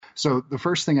So the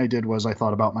first thing I did was I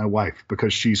thought about my wife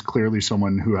because she's clearly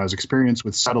someone who has experience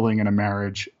with settling in a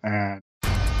marriage. And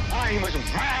I'm as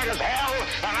mad as hell,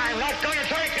 and I'm not going to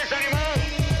take this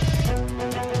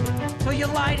anymore. So you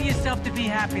lie to yourself to be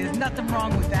happy. There's nothing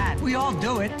wrong with that. We all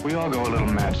do it. We all go a little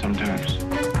mad sometimes.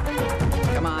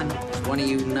 Come on, if one of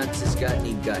you nuts has got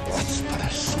any guts. Let's put a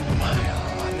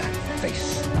smile on that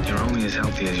face. You're only as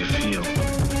healthy as you feel.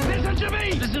 Listen to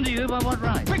me! Listen to you by what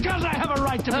right? Because I have a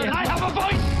right to be, and I have a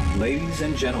voice! Ladies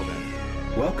and gentlemen,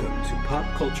 welcome to Pop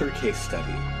Culture Case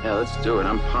Study. Yeah, let's do it.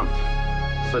 I'm pumped.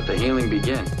 Let's let the healing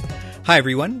begin. Hi,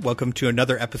 everyone. Welcome to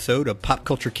another episode of Pop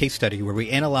Culture Case Study, where we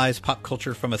analyze pop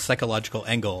culture from a psychological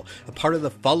angle, a part of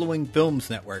the Following Films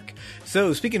Network.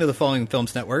 So, speaking of the Following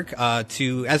Films Network,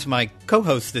 as my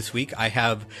co-host this week, I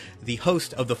have the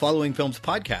host of the Following Films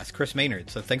podcast, Chris Maynard.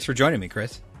 So, thanks for joining me,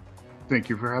 Chris. thank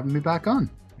you for having me back on.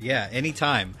 Yeah,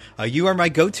 anytime. You are my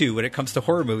go-to when it comes to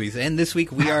horror movies, and this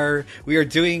week we are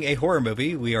doing a horror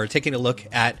movie. We are taking a look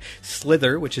at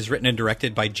Slither, which is written and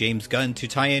directed by James Gunn, to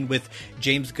tie in with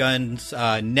James Gunn's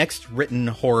next written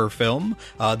horror film,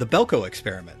 The Belko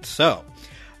Experiment. So,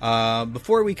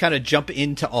 before we kind of jump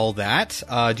into all that,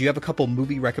 do you have a couple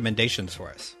movie recommendations for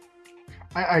us?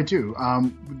 I do.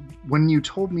 When you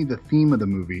told me the theme of the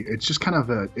movie, it's just kind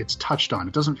of it's touched on.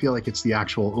 It doesn't feel like it's the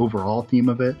actual overall theme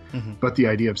of it, but the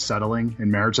idea of settling in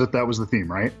marriage, that was the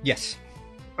theme, right? Yes.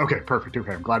 Okay, perfect.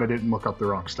 Okay, I'm glad I didn't look up the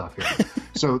wrong stuff here.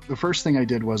 So the first thing I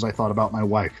did was I thought about my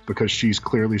wife because she's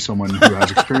clearly someone who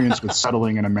has experience with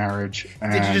settling in a marriage.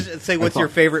 And did you just say, what's your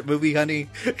favorite movie, honey?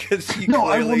 No,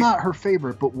 well, not her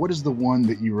favorite, but what is the one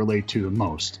that you relate to the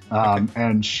most? Okay.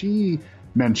 And she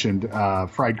mentioned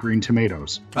fried green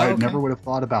tomatoes. I never would have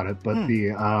thought about it, but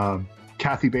the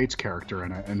Kathy Bates character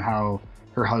in it and how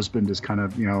her husband is kind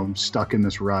of, stuck in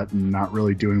this rut and not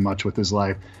really doing much with his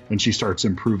life, and she starts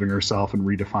improving herself and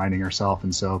redefining herself.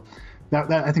 And so that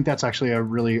I think that's actually a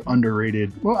really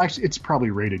underrated, well, actually it's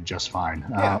probably rated just fine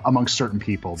amongst certain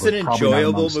people. It's an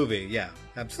enjoyable movie. Yeah,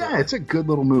 absolutely. Yeah, it's a good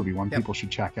little movie, one people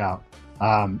should check out.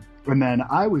 And then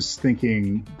I was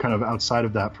thinking kind of outside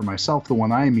of that for myself, the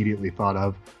one I immediately thought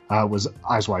of was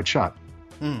Eyes Wide Shut,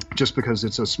 just because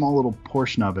it's a small little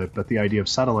portion of it. But the idea of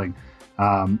settling,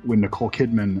 when Nicole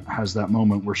Kidman has that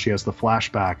moment where she has the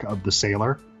flashback of the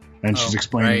sailor and she's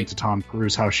explaining to Tom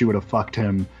Cruise how she would have fucked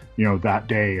him, that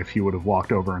day if he would have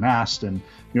walked over and asked. And,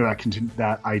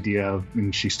 that idea of,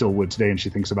 and she still would today, and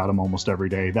she thinks about him almost every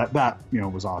day. That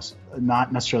was awesome.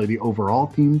 Not necessarily the overall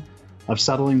theme of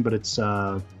settling, but it's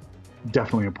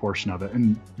definitely a portion of it.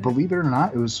 And believe it or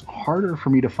not, it was harder for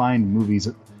me to find movies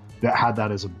that had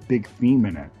that as a big theme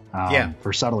in it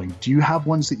for settling. Do you have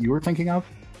ones that you were thinking of?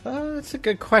 That's a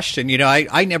good question.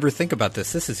 I never think about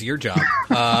this. This is your job.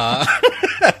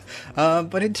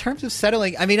 But in terms of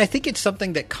settling, I mean, I think it's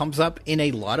something that comes up in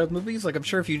a lot of movies. Like, I'm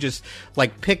sure if you just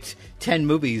picked 10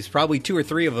 movies, probably 2 or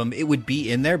 3 of them, it would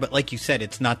be in there. But like you said,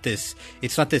 it's not this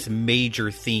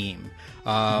major theme.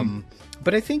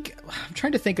 But I think I'm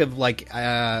trying to think of like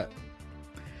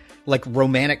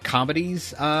romantic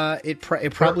comedies. It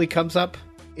probably comes up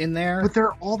in there. But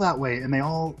they're all that way, and they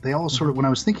all sort of. When I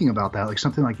was thinking about that, like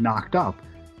something like Knocked Up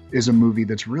is a movie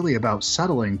that's really about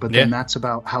settling, but then that's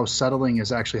about how settling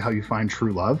is actually how you find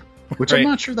true love, which I'm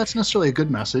not sure that's necessarily a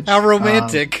good message. How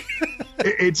romantic!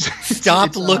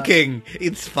 Stop looking.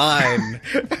 It's fine.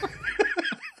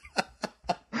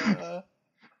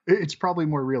 It's probably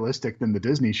more realistic than the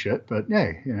Disney shit, but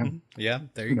hey, Yeah,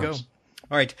 there you go.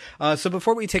 All right. So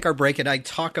before we take our break and I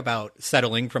talk about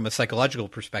settling from a psychological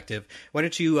perspective, why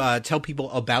don't you tell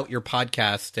people about your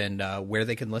podcast and where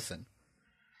they can listen?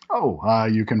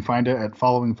 You can find it at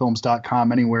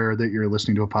followingfilms.com, anywhere that you're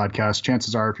listening to a podcast.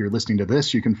 Chances are, if you're listening to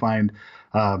this, you can find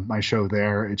my show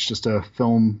there. It's just a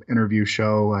film interview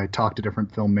show. I talk to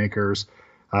different filmmakers,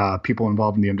 people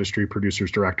involved in the industry,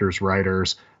 producers, directors,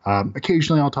 writers.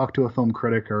 Occasionally I'll talk to a film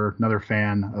critic or another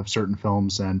fan of certain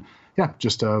films, and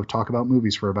just talk about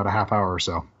movies for about a half hour or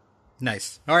so.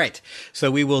 Nice. All right.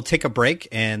 So we will take a break,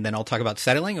 and then I'll talk about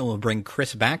settling, and we'll bring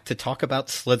Chris back to talk about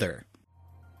Slither.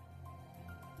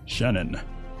 Shannon,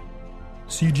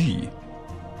 CG,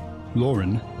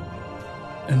 Lauren,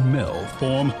 and Mel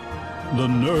form the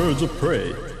Nerds of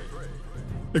Prey.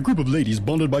 A group of ladies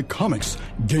bonded by comics,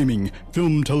 gaming,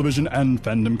 film, television, and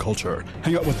fandom culture.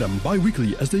 Hang out with them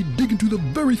bi-weekly as they dig into the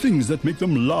very things that make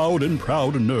them loud and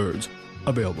proud nerds.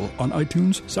 Available on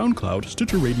iTunes, SoundCloud,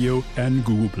 Stitcher Radio, and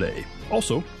Google Play.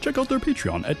 Also, check out their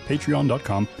Patreon at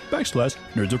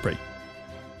patreon.com/Nerds of Prey.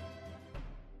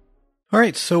 All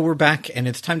right, so we're back, and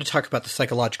it's time to talk about the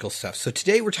psychological stuff. So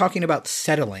today we're talking about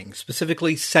settling,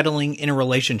 specifically settling in a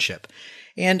relationship.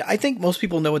 And I think most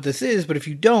people know what this is, but if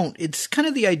you don't, it's kind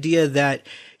of the idea that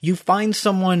you find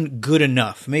someone good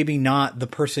enough, maybe not the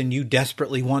person you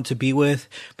desperately want to be with,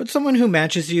 but someone who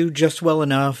matches you just well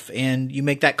enough, and you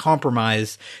make that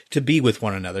compromise to be with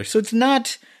one another. So it's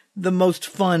not the most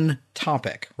fun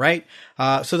topic, right?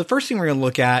 So the first thing we're going to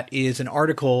look at is an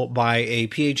article by a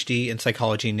PhD in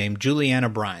psychology named Juliana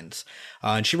Brines.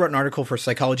 And she wrote an article for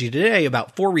Psychology Today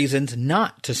about 4 reasons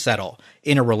not to settle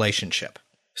in a relationship.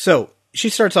 So she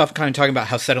starts off kind of talking about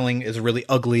how settling is a really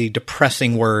ugly,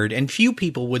 depressing word, and few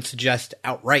people would suggest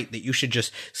outright that you should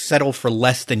just settle for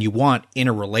less than you want in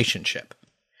a relationship.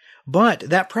 But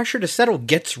that pressure to settle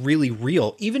gets really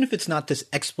real, even if it's not this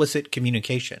explicit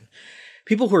communication.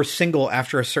 People who are single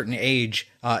after a certain age,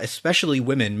 especially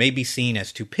women, may be seen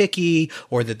as too picky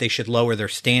or that they should lower their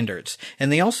standards.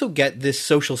 And they also get this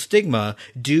social stigma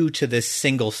due to this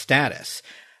single status.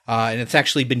 And it's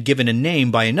actually been given a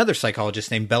name by another psychologist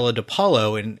named Bella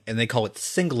DePaulo, and they call it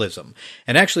singlism.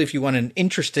 And actually, if you want an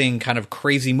interesting kind of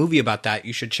crazy movie about that,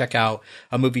 you should check out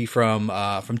a movie from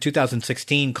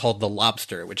 2016 called The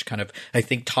Lobster, which kind of, I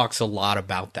think, talks a lot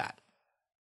about that.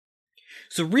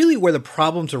 So really where the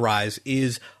problems arise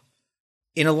is,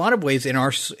 in a lot of ways, in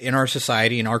our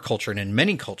society, in our culture, and in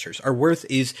many cultures, our worth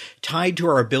is tied to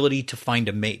our ability to find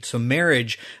a mate. So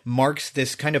marriage marks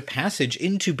this kind of passage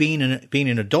into being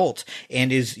an adult,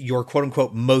 and is your quote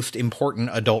unquote most important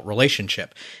adult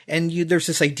relationship. And there's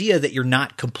this idea that you're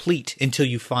not complete until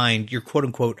you find your quote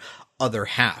unquote other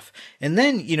half. And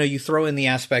then, you throw in the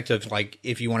aspect of, like,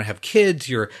 if you want to have kids,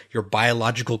 your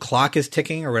biological clock is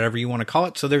ticking, or whatever you want to call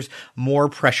it. So there's more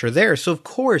pressure there. So of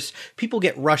course, people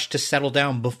get rushed to settle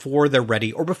down before they're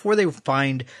ready, or before they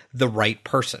find the right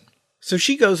person. So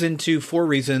she goes into 4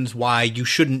 reasons why you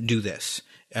shouldn't do this,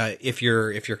 if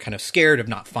you're kind of scared of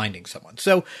not finding someone.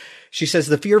 So she says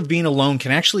the fear of being alone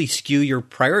can actually skew your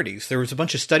priorities. There was a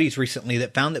bunch of studies recently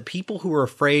that found that people who are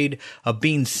afraid of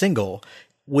being single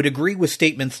would agree with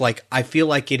statements like, I feel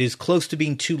like it is close to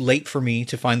being too late for me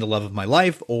to find the love of my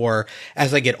life, or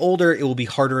as I get older, it will be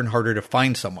harder and harder to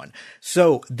find someone.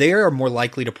 So they are more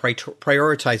likely to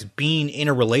prioritize being in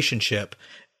a relationship,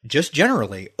 just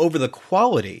generally, over the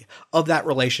quality of that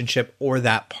relationship or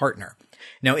that partner.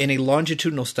 Now, in a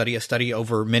longitudinal study, a study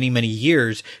over many, many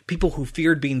years, people who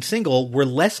feared being single were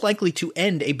less likely to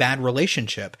end a bad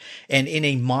relationship. And in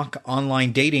a mock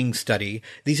online dating study,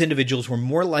 these individuals were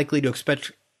more likely to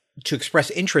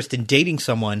express interest in dating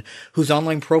someone whose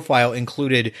online profile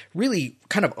included really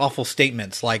kind of awful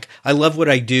statements like, I love what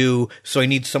I do, so I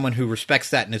need someone who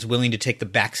respects that and is willing to take the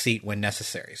back seat when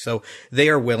necessary. So they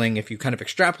are willing, if you kind of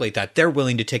extrapolate that, they're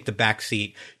willing to take the back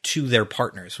seat to their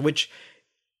partners, which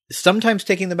sometimes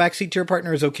taking the back seat to your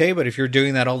partner is okay, but if you're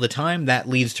doing that all the time, that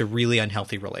leads to really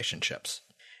unhealthy relationships.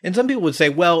 And some people would say,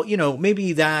 well,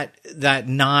 maybe that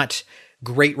not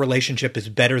great relationship is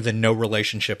better than no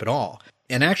relationship at all.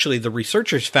 And actually, the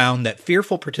researchers found that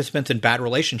fearful participants in bad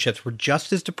relationships were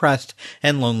just as depressed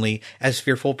and lonely as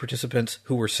fearful participants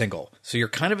who were single. So you're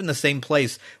kind of in the same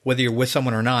place whether you're with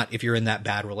someone or not if you're in that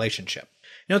bad relationship.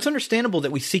 Now, it's understandable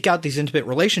that we seek out these intimate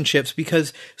relationships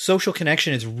because social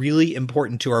connection is really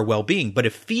important to our well-being. But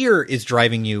if fear is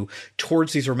driving you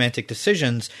towards these romantic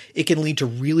decisions, it can lead to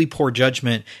really poor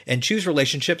judgment and choose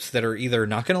relationships that are either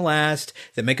not going to last,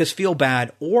 that make us feel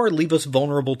bad, or leave us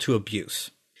vulnerable to abuse.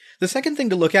 The second thing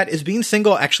to look at is being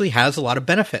single actually has a lot of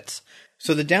benefits.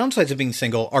 So the downsides of being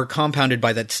single are compounded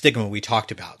by that stigma we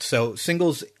talked about. So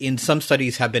singles in some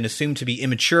studies have been assumed to be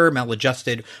immature,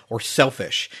 maladjusted, or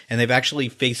selfish, and they've actually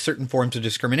faced certain forms of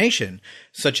discrimination,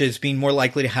 such as being more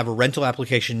likely to have a rental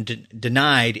application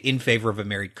denied in favor of a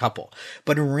married couple.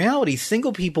 But in reality,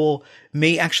 single people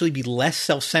may actually be less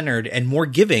self-centered and more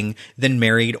giving than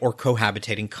married or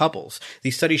cohabitating couples.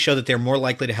 These studies show that they're more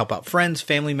likely to help out friends,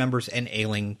 family members, and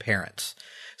ailing parents.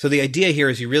 So the idea here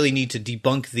is you really need to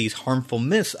debunk these harmful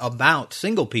myths about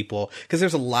single people, because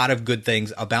there's a lot of good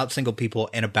things about single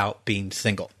people and about being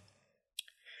single.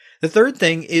 The third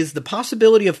thing is the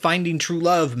possibility of finding true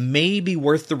love may be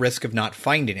worth the risk of not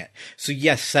finding it. So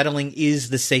yes, settling is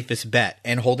the safest bet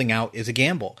and holding out is a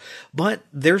gamble. But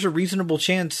there's a reasonable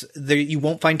chance that you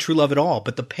won't find true love at all.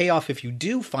 But the payoff if you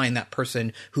do find that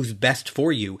person who's best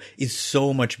for you is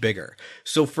so much bigger.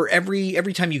 So for every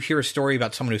time you hear a story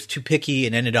about someone who's too picky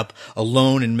and ended up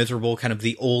alone and miserable, kind of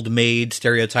the old maid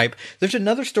stereotype, there's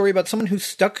another story about someone who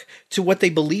stuck to what they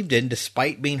believed in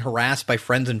despite being harassed by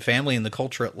friends and family and the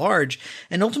culture at large,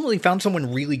 and ultimately found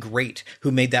someone really great who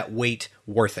made that wait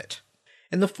worth it.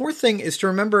 And the fourth thing is to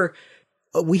remember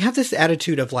we have this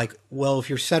attitude of like, well, if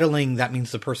you're settling, that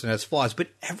means the person has flaws, but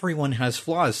everyone has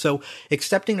flaws. So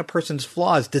accepting a person's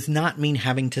flaws does not mean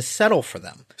having to settle for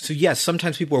them. So yes,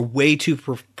 sometimes people are way too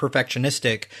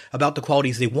perfectionistic about the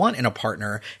qualities they want in a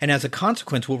partner, and as a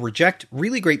consequence will reject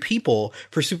really great people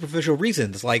for superficial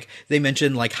reasons. Like they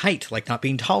mentioned, like height, like not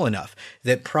being tall enough,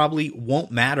 that probably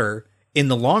won't matter in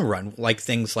the long run, like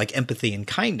things like empathy and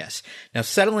kindness. Now,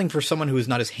 settling for someone who is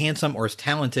not as handsome or as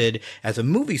talented as a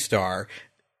movie star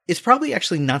is probably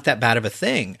actually not that bad of a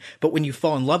thing. But when you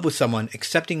fall in love with someone,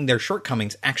 accepting their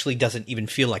shortcomings actually doesn't even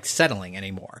feel like settling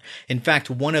anymore. In fact,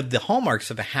 one of the hallmarks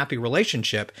of a happy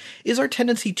relationship is our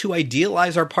tendency to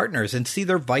idealize our partners and see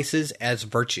their vices as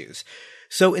virtues.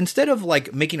 So instead of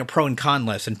like making a pro and con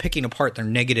list and picking apart their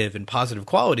negative and positive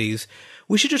qualities,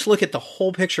 we should just look at the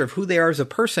whole picture of who they are as a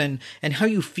person and how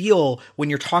you feel when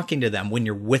you're talking to them, when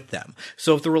you're with them.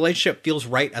 So if the relationship feels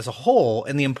right as a whole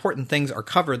and the important things are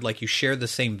covered, like you share the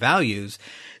same values,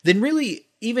 then really,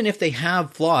 even if they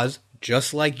have flaws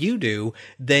just like you do,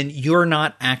 then you're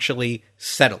not actually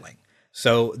settling.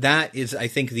 So that is, I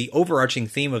think, the overarching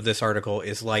theme of this article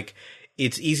is like,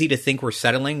 it's easy to think we're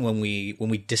settling when we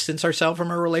distance ourselves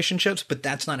from our relationships, but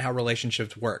that's not how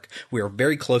relationships work. We are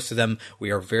very close to them.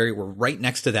 We're right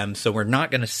next to them. So we're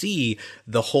not going to see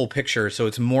the whole picture. So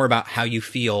it's more about how you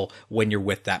feel when you're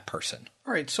with that person.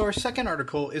 All right. So our second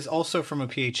article is also from a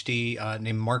PhD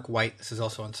named Mark White. This is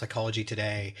also on Psychology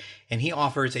Today. And he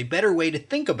offers a better way to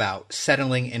think about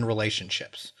settling in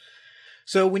relationships.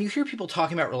 So when you hear people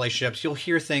talking about relationships, you'll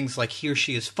hear things like he or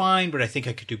she is fine, but I think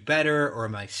I could do better, or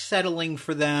am I settling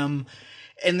for them?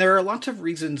 And there are lots of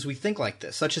reasons we think like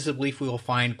this, such as the belief we will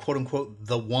find, quote unquote,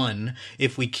 the one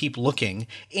if we keep looking,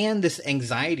 and this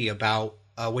anxiety about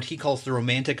what he calls the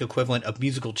romantic equivalent of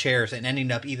musical chairs and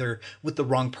ending up either with the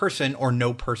wrong person or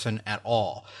no person at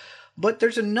all. But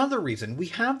there's another reason. We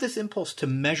have this impulse to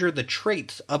measure the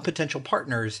traits of potential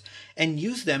partners and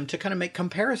use them to kind of make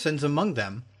comparisons among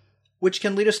them, which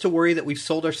can lead us to worry that we've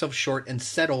sold ourselves short and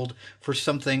settled for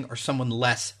something or someone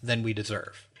less than we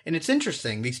deserve. And it's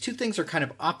interesting. These two things are kind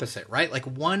of opposite, right? Like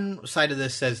one side of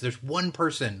this says there's one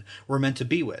person we're meant to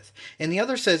be with. And the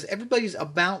other says everybody's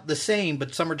about the same,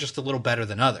 but some are just a little better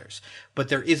than others. But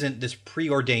there isn't this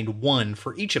preordained one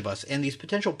for each of us. And these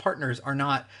potential partners are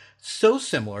not so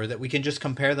similar that we can just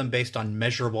compare them based on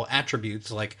measurable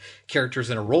attributes like characters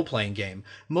in a role-playing game.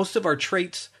 Most of our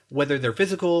traits, whether they're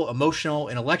physical, emotional,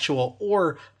 intellectual,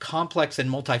 or complex and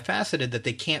multifaceted, that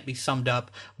they can't be summed up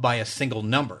by a single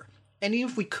number. And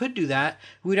even if we could do that,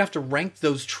 we'd have to rank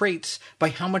those traits by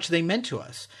how much they meant to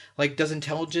us. Like, does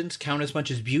intelligence count as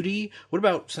much as beauty? What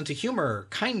about sense of humor,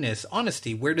 kindness,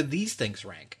 honesty? Where do these things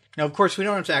rank? Now, of course, we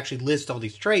don't have to actually list all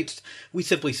these traits. We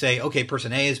simply say, okay,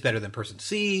 person A is better than person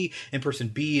C, and person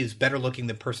B is better looking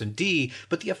than person D.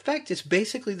 But the effect is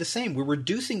basically the same. We're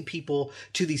reducing people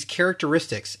to these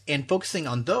characteristics and focusing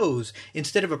on those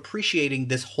instead of appreciating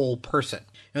this whole person.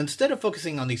 Now, instead of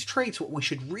focusing on these traits, what we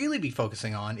should really be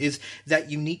focusing on is that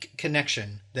unique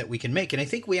connection that we can make. And I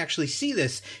think we actually see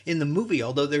this in the movie,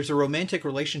 although there's a romantic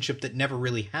relationship that never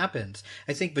really happens.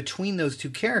 I think between those two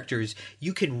characters,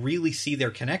 you can really see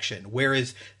their connection.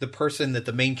 Whereas the person that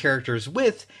the main character is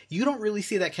with, you don't really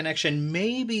see that connection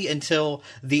maybe until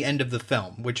the end of the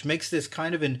film, which makes this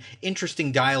kind of an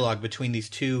interesting dialogue between these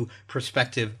two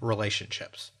prospective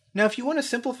relationships. Now, if you want to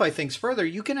simplify things further,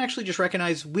 you can actually just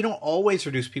recognize we don't always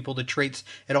reduce people to traits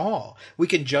at all. We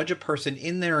can judge a person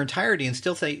in their entirety and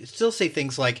still say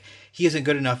things like, he isn't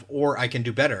good enough, or I can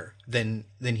do better than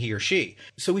he or she.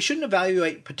 So we shouldn't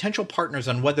evaluate potential partners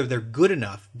on whether they're good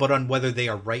enough, but on whether they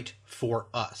are right for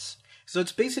us. So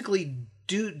it's basically,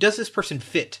 does this person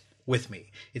fit with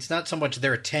me? It's not so much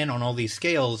they're a 10 on all these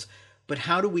scales, but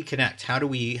how do we connect? How do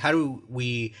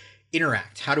we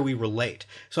interact? How do we relate?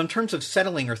 So in terms of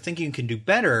settling or thinking you can do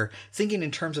better, thinking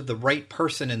in terms of the right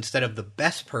person instead of the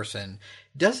best person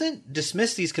doesn't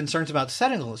dismiss these concerns about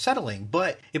settling,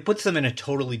 but it puts them in a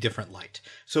totally different light.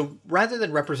 So rather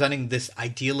than representing this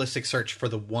idealistic search for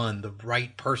the one, the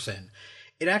right person,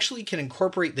 it actually can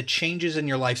incorporate the changes in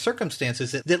your life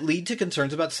circumstances that lead to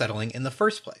concerns about settling in the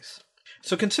first place.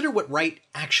 So consider what right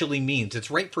actually means. It's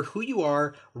right for who you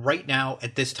are right now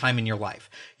at this time in your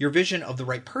life. Your vision of the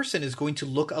right person is going to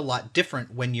look a lot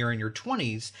different when you're in your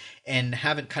 20s and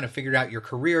haven't kind of figured out your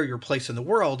career, your place in the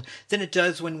world, than it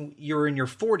does when you're in your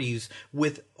 40s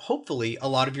with hopefully a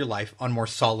lot of your life on more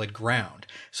solid ground.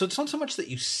 So it's not so much that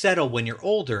you settle when you're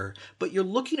older, but you're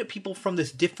looking at people from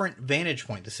this different vantage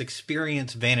point, this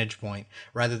experience vantage point,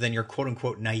 rather than your quote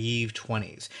unquote naive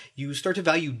 20s. You start to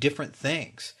value different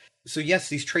things. So yes,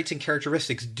 these traits and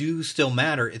characteristics do still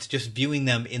matter. It's just viewing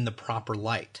them in the proper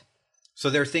light. So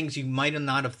there are things you might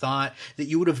not have thought that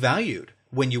you would have valued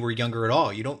when you were younger at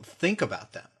all. You don't think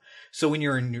about them. So when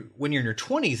you're in your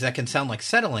 20s, that can sound like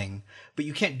settling, but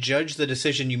you can't judge the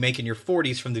decision you make in your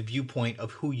 40s from the viewpoint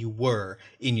of who you were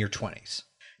in your 20s.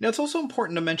 Now, it's also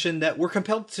important to mention that we're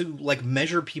compelled to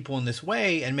measure people in this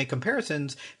way and make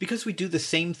comparisons because we do the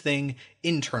same thing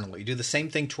internally, do the same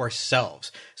thing to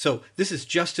ourselves. So this is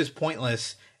just as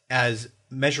pointless as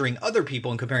measuring other people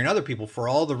and comparing other people for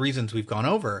all the reasons we've gone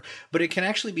over, but it can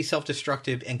actually be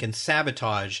self-destructive and can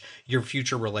sabotage your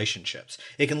future relationships.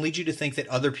 It can lead you to think that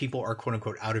other people are quote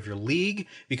unquote out of your league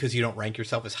because you don't rank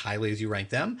yourself as highly as you rank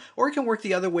them, or it can work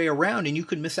the other way around and you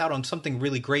could miss out on something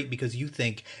really great because you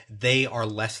think they are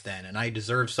less than and I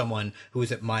deserve someone who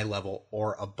is at my level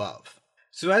or above.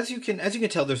 So as you can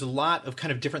tell, there's a lot of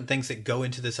kind of different things that go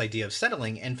into this idea of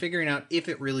settling and figuring out if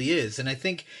it really is. And I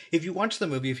think if you watch the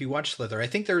movie, if you watch Slither, I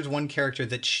think there's one character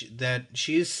that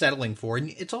she is settling for.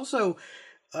 And it's also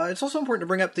important to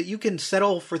bring up that you can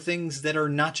settle for things that are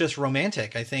not just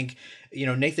romantic. I think,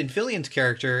 Nathan Fillion's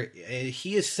character,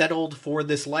 he is settled for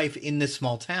this life in this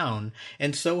small town.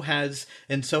 And so has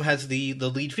the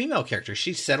lead female character.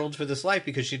 She's settled for this life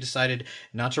because she decided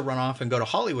not to run off and go to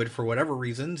Hollywood for whatever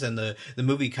reasons. And the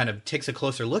movie kind of takes a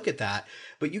closer look at that.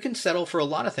 But you can settle for a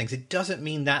lot of things. It doesn't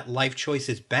mean that life choice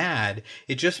is bad.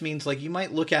 It just means you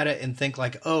might look at it and think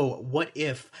oh, what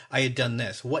if I had done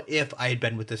this? What if I had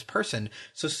been with this person?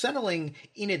 So settling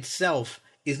in itself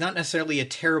is not necessarily a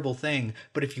terrible thing,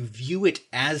 but if you view it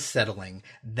as settling,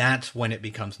 that's when it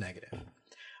becomes negative.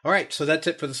 All right, so that's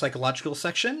it for the psychological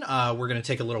section. We're going to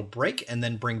take a little break and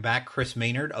then bring back Chris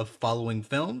Maynard of Following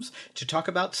Films to talk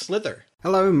about Slither.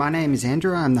 Hello, my name is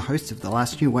Andrew. I'm the host of The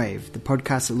Last New Wave, the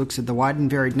podcast that looks at the wide and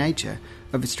varied nature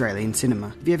of Australian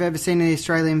cinema. If you've ever seen an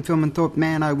Australian film and thought,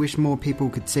 man, I wish more people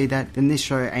could see that, then this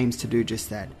show aims to do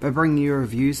just that. By bringing you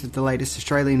reviews of the latest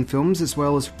Australian films, as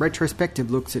well as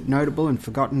retrospective looks at notable and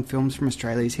forgotten films from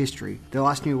Australia's history. The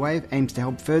Last New Wave aims to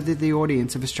help further the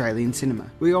audience of Australian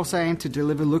cinema. We also aim to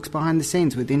deliver looks behind the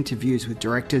scenes with interviews with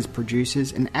directors,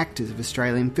 producers, and actors of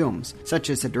Australian films,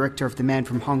 such as the director of The Man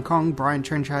from Hong Kong, Brian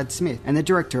Trenchard Smith, and the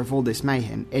director of All This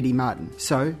Mayhem, Eddie Martin.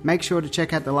 So, make sure to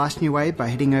check out The Last New Wave by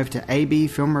heading over to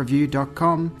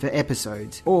abfilmreview.com for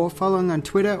episodes, or following on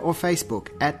Twitter or Facebook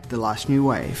at The Last New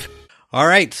Wave. All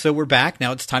right, so we're back.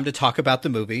 Now it's time to talk about the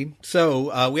movie.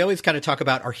 So we always kind of talk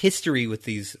about our history with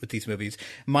these movies.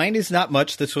 Mine is not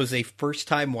much. This was a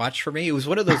first-time watch for me. It was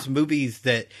one of those movies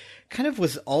that kind of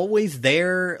was always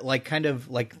there,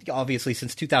 obviously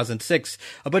since 2006.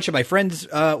 A bunch of my friends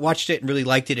watched it and really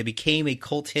liked it. It became a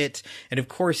cult hit. And of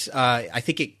course, I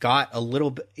think it got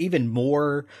even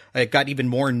more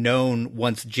known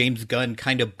once James Gunn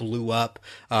kind of blew up,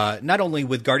 not only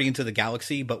with Guardians of the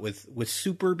Galaxy, but with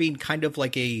Super being kind of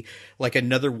like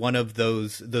another one of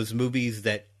those movies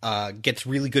that gets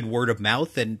really good word of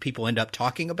mouth and people end up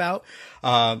talking about.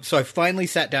 So I finally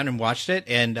sat down and watched it,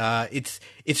 and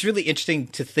it's really interesting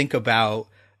to think about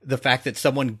the fact that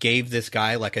someone gave this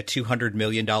guy a $200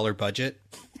 million budget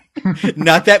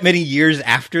not that many years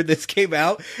after this came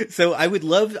out. So I would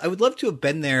love to have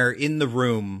been there in the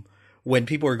room when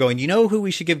people are going, who we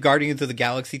should give Guardians of the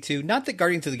Galaxy to? Not that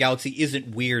Guardians of the Galaxy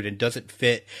isn't weird and doesn't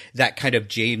fit that kind of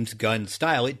James Gunn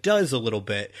style. It does a little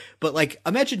bit. But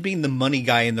imagine being the money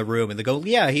guy in the room and they go,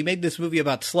 yeah, he made this movie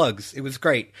about slugs. It was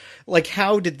great.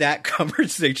 How did that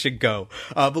conversation go?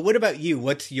 But what about you?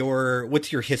 What's your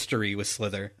history with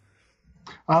Slither?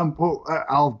 Well,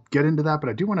 I'll get into that, but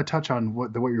I do want to touch on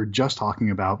what you were just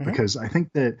talking about, because I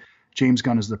think that James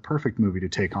Gunn is the perfect movie to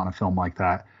take on a film like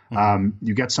that.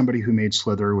 You get somebody who made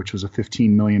Slither, which was a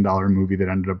 $15 million movie that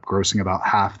ended up grossing about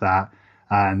half that.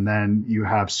 And then you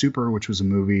have Super, which was a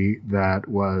movie that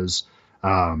was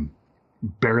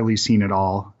barely seen at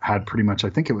all, had pretty much, I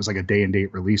think it was a day and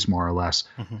date release more or less,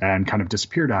 and kind of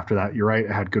disappeared after that. You're right.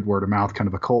 It had good word of mouth, kind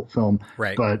of a cult film,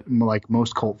 right? But like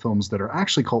most cult films that are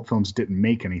actually cult films didn't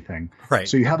make anything. Right.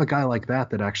 So you have a guy like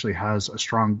that actually has a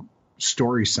strong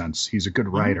story sense. He's a good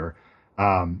writer.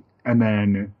 And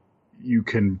then you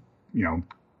can,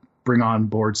 bring on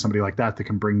board somebody like that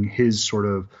can bring his sort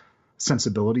of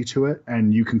sensibility to it,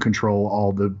 and you can control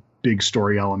all the big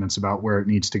story elements about where it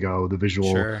needs to go, the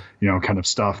visual, kind of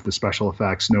stuff, the special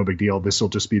effects, no big deal. This will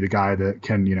just be the guy that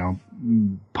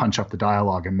can, punch up the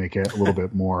dialogue and make it a little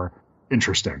bit more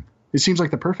interesting. It seems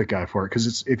like the perfect guy for it,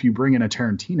 because if you bring in a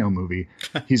Tarantino movie,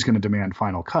 he's going to demand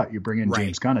final cut. You bring in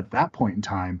James Gunn at that point in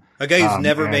time. A guy who's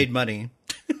never made money.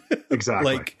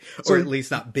 Exactly. Or at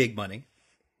least not big money.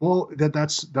 Well,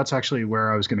 that's actually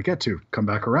where I was going to get to, come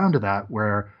back around to that,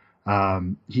 where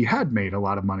he had made a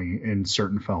lot of money in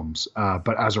certain films,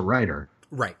 but as a writer.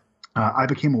 Right. I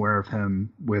became aware of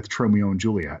him with Tromeo and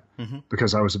Juliet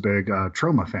because I was a big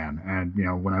Troma fan.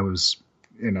 And, when I was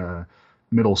in a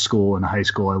middle school and high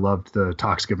school, I loved the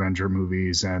Toxic Avenger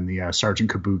movies and the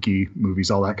Sergeant Kabuki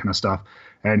movies, all that kind of stuff.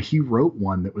 And he wrote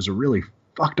one that was a really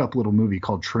fucked up little movie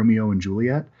called Tromeo and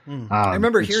Juliet. I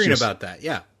remember hearing about that.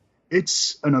 Yeah.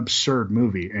 It's an absurd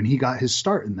movie. And he got his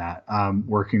start in that,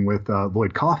 working with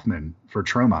Lloyd Kaufman for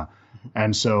Troma.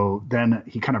 And so then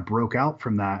he kind of broke out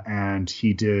from that, and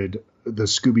he did the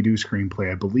Scooby-Doo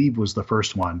screenplay, I believe was the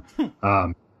first one.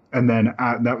 And then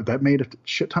that made a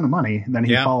shit ton of money. And then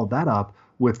he followed that up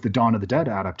with the Dawn of the Dead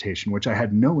adaptation, which I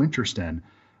had no interest in.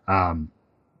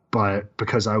 But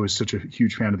because I was such a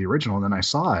huge fan of the original, and then I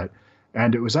saw it,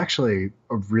 and it was actually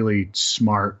a really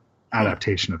smart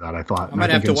adaptation of that, I thought. I might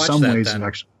have to watch that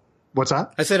then. What's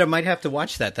that? I said I might have to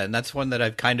watch that then. That's one that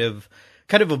I've kind of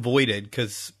avoided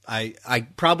because I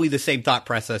probably the same thought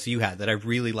process you had, that I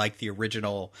really like the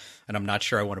original and I'm not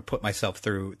sure I want to put myself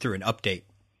through an update.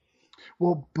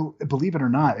 Well, believe it or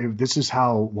not, this is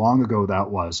how long ago that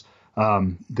was,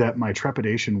 that my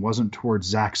trepidation wasn't towards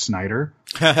Zack Snyder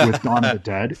with Dawn of the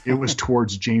Dead. It was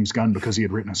towards James Gunn because he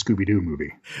had written a Scooby-Doo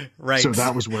movie. Right. So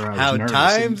that was where I was how nervous.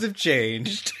 Times have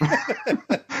changed.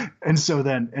 And so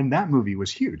then, and that movie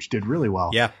was huge, did really well.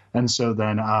 Yeah. And so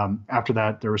then after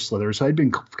that, there was Slither. So I'd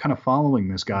been kind of following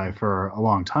this guy for a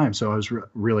long time. So I was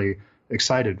really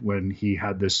excited when he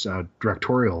had this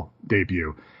directorial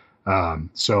debut. I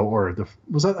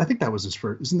think that was his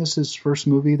first, isn't this his first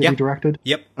movie that he directed?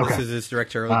 Yep. Okay. This is his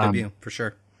directorial debut for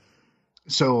sure.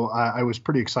 So I was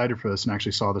pretty excited for this and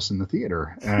actually saw this in the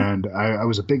theater, and I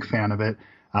was a big fan of it.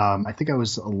 I think I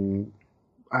was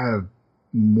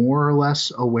more or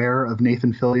less aware of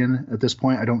Nathan Fillion at this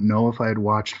point. I don't know if I had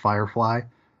watched Firefly.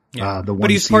 Yeah. But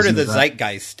he's part of the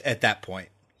zeitgeist at that point.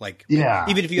 Like,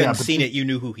 even if you hadn't seen it, you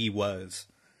knew who he was.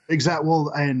 Exactly. Well,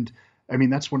 and I mean,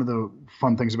 that's one of the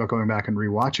fun things about going back and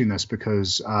rewatching this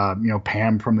because,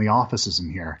 Pam from The Office is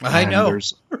in here. I know.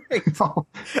 Right.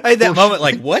 I had that moment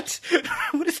like, what?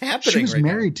 What is happening? She was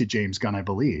married to James Gunn, I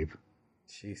believe.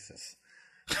 Jesus.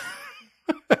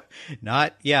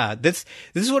 This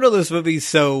is one of those movies.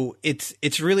 So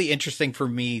it's really interesting for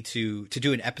me to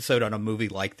do an episode on a movie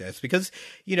like this because,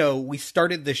 we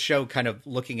started this show kind of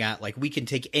looking at like, we can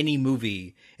take any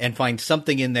movie and find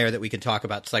something in there that we can talk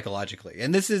about psychologically.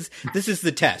 And this is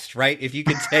the test, right? If you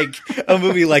can take a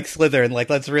movie like Slither and like,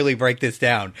 let's really break this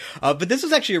down. But this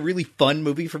was actually a really fun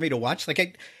movie for me to watch.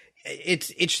 Like it's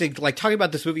interesting, like talking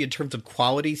about this movie in terms of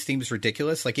quality seems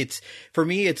ridiculous. Like for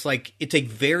me, it's a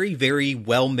very, very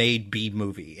well-made B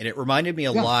movie. And it reminded me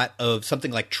a lot of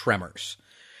something like Tremors.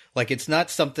 Like it's not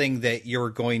something that you're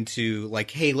going to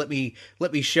like, hey, let me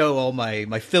show all my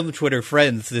film Twitter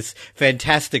friends this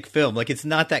fantastic film. Like it's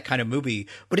not that kind of movie,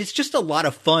 but it's just a lot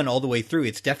of fun all the way through.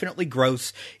 It's definitely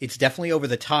gross. It's definitely over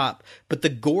the top, but the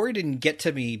gore didn't get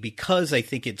to me because I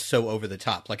think it's so over the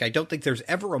top. Like I don't think there's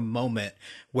ever a moment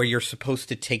where you're supposed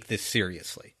to take this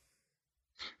seriously.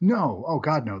 No. Oh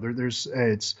God, no.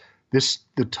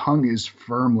 The tongue is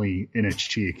firmly in its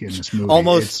cheek in this movie.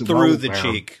 Almost through the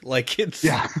cheek. Like it's,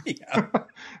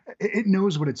 it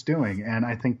knows what it's doing. And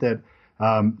I think that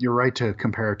you're right to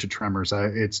compare it to Tremors.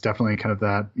 It's definitely kind of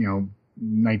that,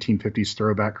 1950s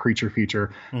throwback creature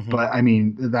feature. Mm-hmm. But I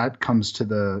mean, that comes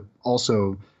to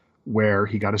also where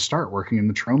he got to start working in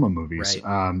the Troma movies.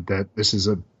 Right. That this is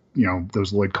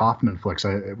those Lloyd Kaufman flicks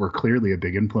were clearly a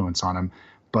big influence on him.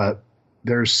 But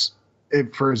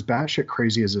for as batshit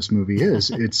crazy as this movie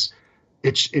is,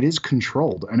 it is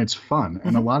controlled and it's fun. Mm-hmm.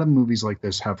 And a lot of movies like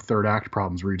this have third act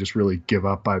problems where you just really give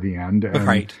up by the end.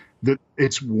 And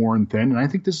it's worn thin. And I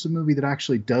think this is a movie that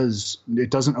actually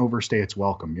doesn't overstay its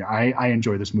welcome. I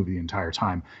enjoy this movie the entire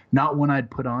time. Not one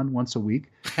I'd put on once a week,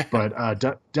 but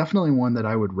definitely one that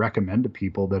I would recommend to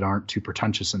people that aren't too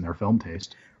pretentious in their film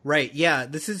taste. Right. Yeah.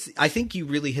 I think you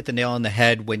really hit the nail on the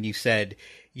head when you said,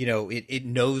 it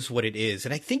knows what it is.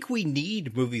 And I think we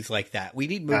need movies like that. We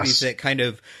need movies that kind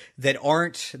of, that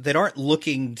aren't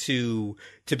looking to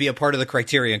be a part of the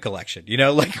Criterion Collection,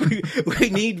 like we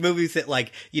need movies that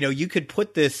like, you could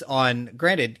put this on,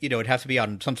 granted, it'd have to be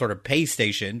on some sort of pay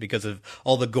station because of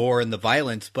all the gore and the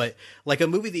violence, but like a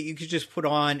movie that you could just put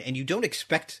on and you don't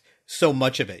expect so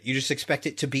much of it. You just expect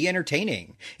it to be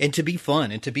entertaining and to be fun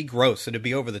and to be gross and to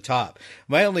be over the top.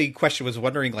 My only question was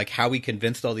wondering like how we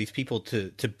convinced all these people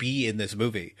to be in this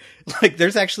movie. Like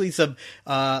there's actually some,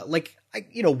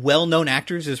 well-known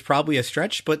actors is probably a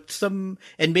stretch, but and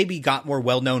maybe got more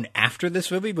well-known after this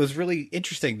movie. But it was really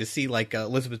interesting to see like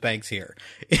Elizabeth Banks here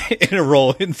in a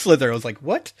role in Slither. I was like,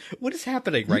 what is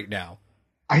happening right now?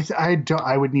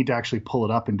 I would need to actually pull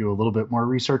it up and do a little bit more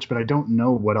research, but I don't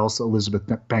know what else Elizabeth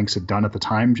Banks had done at the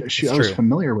time. I was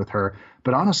familiar with her,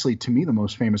 but honestly, to me, the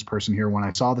most famous person here when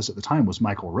I saw this at the time was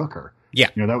Michael Rooker. Yeah.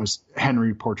 That was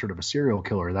Henry, Portrait of a Serial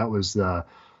Killer. That was the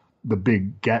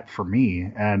big get for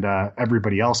me. And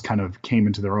everybody else kind of came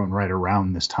into their own right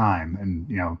around this time.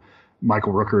 And,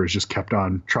 Michael Rooker has just kept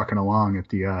on trucking along at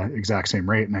the exact same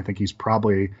rate. And I think he's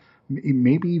probably,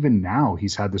 maybe even now,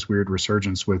 he's had this weird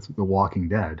resurgence with The Walking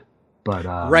Dead. But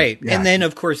right. Yeah. And then,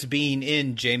 of course, being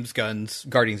in James Gunn's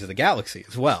Guardians of the Galaxy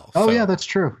as well. Oh, yeah, that's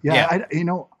true. Yeah.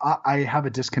 I have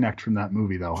a disconnect from that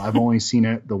movie, though. I've only seen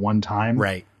it the one time.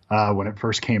 Right. When it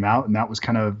first came out. And that was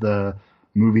kind of the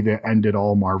movie that ended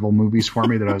all Marvel movies for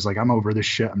me, that I was like, I'm over this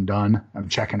shit. I'm done. I'm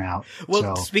checking out.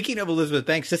 Well, speaking of Elizabeth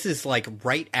Banks, this is like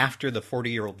right after The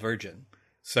 40-Year-Old Virgin.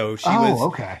 So she was,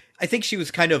 okay. I think she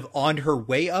was kind of on her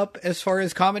way up as far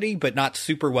as comedy, but not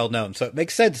super well known. So it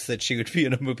makes sense that she would be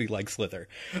in a movie like Slither.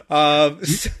 But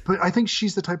I think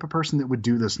she's the type of person that would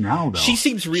do this now, though. She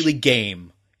seems really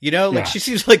game, she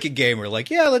seems like a gamer. Like,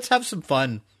 yeah, let's have some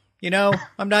fun. She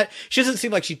doesn't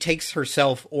seem like she takes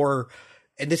herself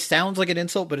and this sounds like an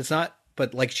insult, but it's not.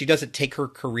 But like, she doesn't take her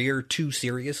career too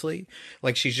seriously.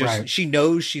 Like, she's just, she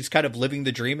knows she's kind of living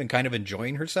the dream and kind of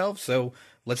enjoying herself. So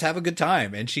let's have a good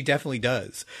time. And she definitely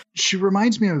does. She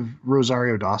reminds me of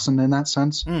Rosario Dawson in that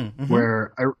sense,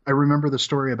 where I remember the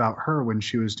story about her when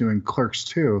she was doing Clerks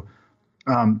 2.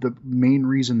 The main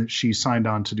reason that she signed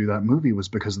on to do that movie was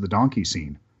because of the donkey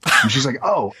scene. And she's like,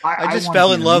 oh, I just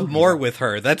fell in love more with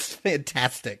her. That's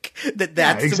fantastic.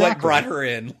 That's what brought her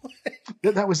in.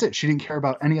 That was it. She didn't care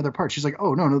about any other part. She's like,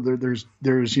 oh, no, there's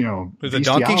a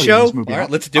donkey show? All right,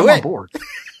 let's do it. I'm on board.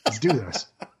 Let's do this.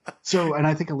 So, and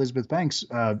I think Elizabeth Banks,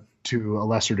 to a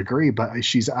lesser degree, but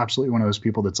she's absolutely one of those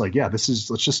people that's like, yeah, let's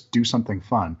just do something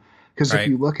fun. Because if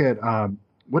you look at,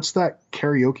 what's that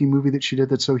karaoke movie that she did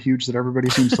that's so huge that everybody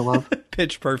seems to love?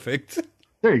 Pitch Perfect.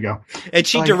 There you go. And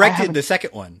she directed the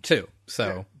second one too.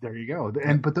 So there you go.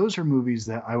 But those are movies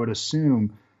that I would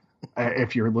assume,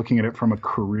 if you're looking at it from a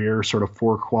career sort of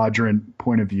 4-quadrant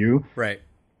point of view, right?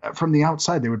 From the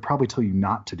outside, they would probably tell you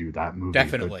not to do that movie.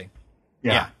 Definitely.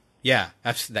 But, yeah.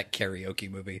 That's that karaoke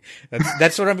movie.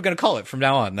 That's what I'm going to call it from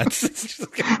now on. That's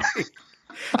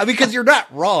I mean, because you're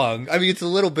not wrong. I mean, it's a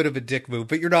little bit of a dick move,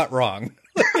 but you're not wrong.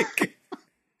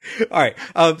 All right.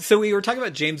 So we were talking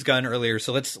about James Gunn earlier.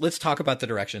 So let's talk about the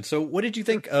direction. So what did you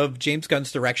think of James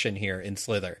Gunn's direction here in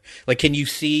Slither? Like, can you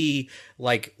see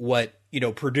like what,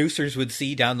 producers would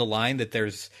see down the line, that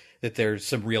there's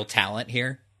some real talent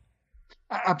here?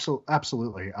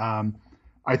 Absolutely.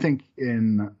 I think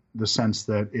in the sense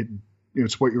that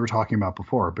it's what you were talking about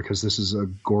before, because this is a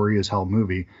gory as hell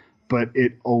movie, but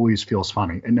it always feels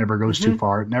funny. It never goes too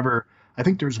far. I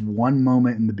think there's one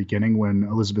moment in the beginning when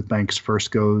Elizabeth Banks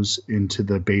first goes into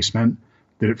the basement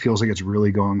that it feels like it's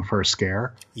really going for a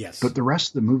scare. Yes. But the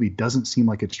rest of the movie doesn't seem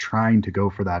like it's trying to go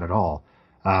for that at all.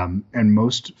 And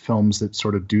most films that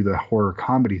sort of do the horror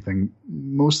comedy thing,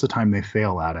 most of the time they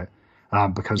fail at it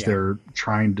because they're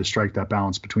trying to strike that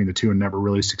balance between the two and never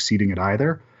really succeeding at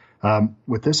either.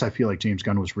 With this, I feel like James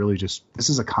Gunn was really this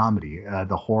is a comedy.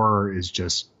 The horror is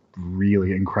just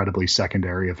really incredibly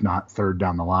secondary, if not third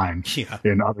down the line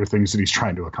in other things that he's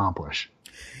trying to accomplish.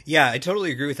 Yeah, I totally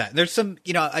agree with that. There's some,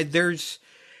 there's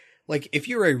like, if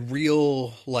you're a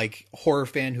real like horror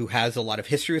fan who has a lot of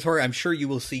history with horror, I'm sure you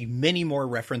will see many more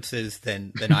references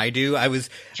than I do. I was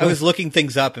looking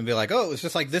things up and be like, oh, it was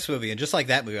just like this movie and just like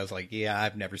that movie. I was like, yeah,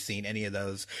 I've never seen any of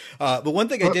those. But one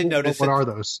thing I did notice. What are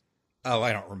those? Oh,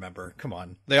 I don't remember. Come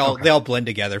on. They all blend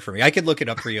together for me. I could look it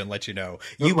up for you and let you know.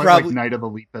 You probably like Night of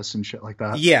Olympus and shit like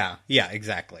that. Yeah,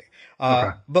 exactly.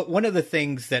 But one of the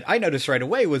things that I noticed right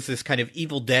away was this kind of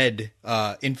Evil Dead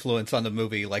influence on the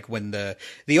movie. Like when the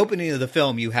opening of the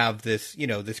film, you have this,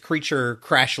 this creature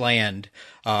crash land,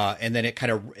 and then it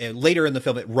kind of later in the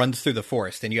film it runs through the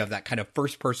forest, and you have that kind of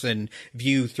first person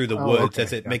view through the woods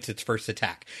as it makes its first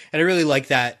attack. And I really like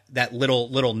that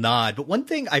little nod. But one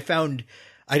thing I found,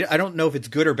 I don't know if it's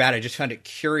good or bad. I just found it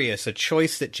curious. A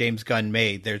choice that James Gunn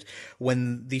made.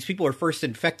 When these people are first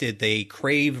infected, they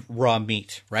crave raw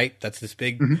meat, right? That's this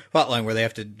big plotline where they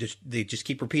have to just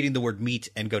keep repeating the word meat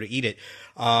and go to eat it.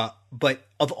 But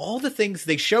of all the things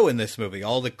they show in this movie,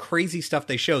 all the crazy stuff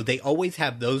they show, they always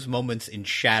have those moments in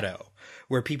shadow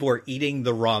where people are eating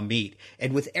the raw meat.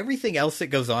 And with everything else that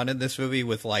goes on in this movie,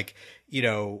 with like,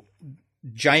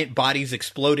 giant bodies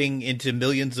exploding into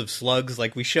millions of slugs,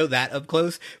 like we show that up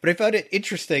close. But I found it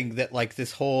interesting that like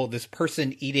this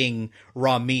person eating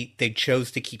raw meat, they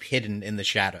chose to keep hidden in the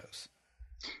shadows.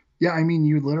 Yeah, I mean,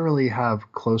 you literally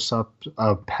have close-up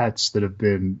of pets that have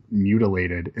been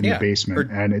mutilated in the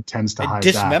basement, and it tends to hide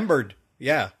dismembered.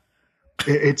 Yeah,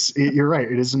 you're right.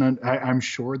 It isn't. I'm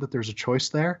sure that there's a choice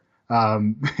there.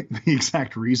 The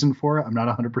exact reason for it, I'm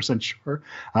not 100% sure.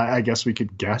 I guess we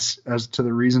could guess as to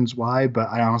the reasons why, but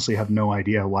I honestly have no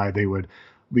idea why they would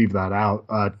leave that out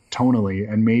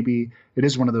tonally. And maybe it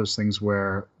is one of those things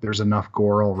where there's enough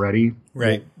gore already,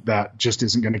 right, that just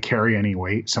isn't going to carry any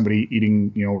weight. Somebody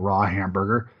eating, raw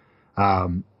hamburger,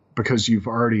 because you've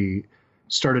already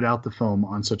started out the film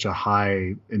on such a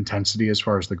high intensity as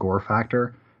far as the gore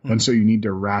factor. Mm-hmm. And so you need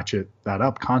to ratchet that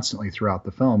up constantly throughout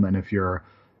the film. And if you're,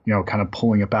 kind of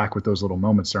pulling it back with those little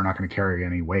moments, they're not going to carry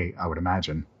any weight, I would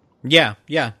imagine. Yeah,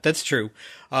 that's true.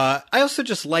 I also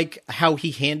just like how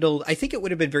he handled, I think it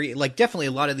would have been very, definitely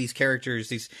a lot of these characters,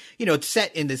 these, it's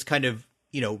set in this kind of,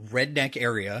 redneck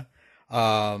area.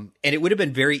 And it would have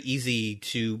been very easy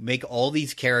to make all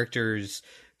these characters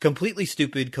completely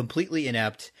stupid, completely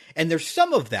inept. And there's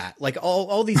some of that,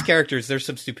 all these characters, there's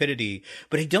some stupidity,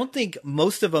 but I don't think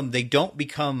most of them, they don't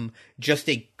become just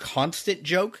a constant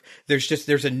joke.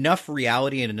 There's enough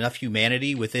reality and enough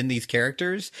humanity within these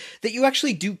characters that you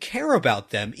actually do care about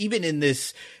them, even in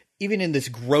this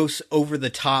gross, over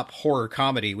the top horror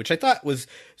comedy, which I thought was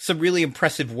some really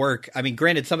impressive work. I mean,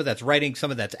 granted, some of that's writing, some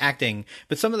of that's acting,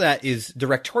 but some of that is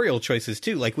directorial choices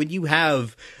too. Like when you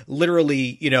have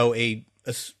literally,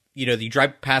 you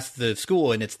drive past the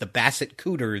school and it's the Bassett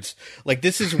Cooters.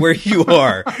 This is where you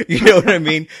are. You know what I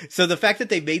mean? So the fact that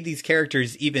they made these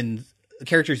characters, even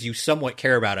characters you somewhat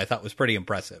care about, I thought was pretty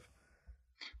impressive.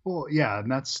 Well, yeah,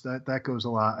 and that goes a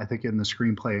lot, I think, in the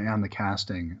screenplay and the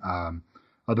casting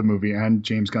of the movie and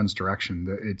James Gunn's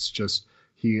direction. It's just,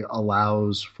 he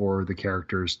allows for the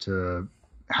characters to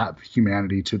have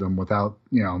humanity to them without,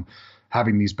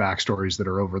 having these backstories that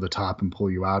are over the top and pull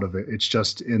you out of it. It's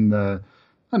just in the,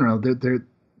 I don't know,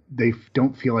 they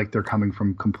don't feel like they're coming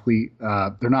from complete,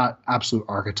 they're not absolute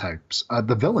archetypes.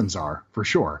 The villains are, for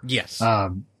sure. Yes.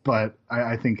 But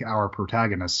I think our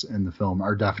protagonists in the film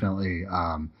are definitely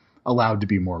allowed to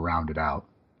be more rounded out.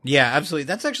 Yeah, absolutely.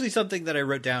 That's actually something that I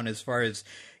wrote down as far as,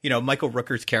 Michael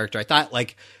Rooker's character. I thought,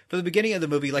 for the beginning of the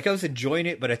movie, I was enjoying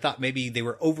it, but I thought maybe they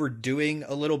were overdoing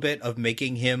a little bit of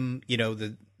making him,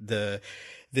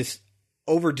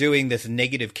 overdoing this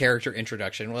negative character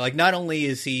introduction. Well, not only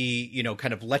is he,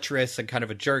 kind of lecherous and kind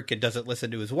of a jerk and doesn't listen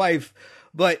to his wife,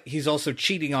 but he's also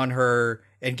cheating on her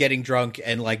and getting drunk,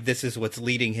 and this is what's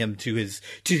leading him to his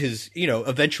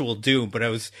eventual doom.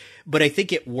 But I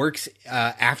think it works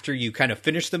after you kind of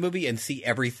finish the movie and see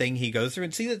everything he goes through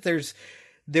and see that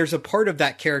there's a part of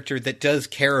that character that does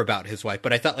care about his wife.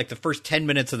 But I thought the first 10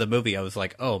 minutes of the movie, I was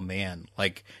like, oh man,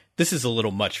 this is a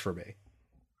little much for me.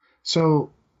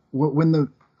 So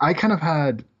I kind of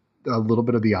had a little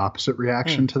bit of the opposite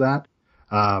reaction to that.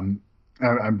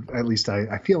 At least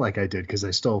I feel like I did, because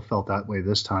I still felt that way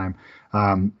this time.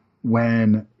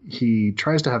 When he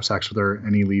tries to have sex with her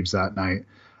and he leaves that night.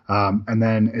 And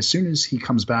then as soon as he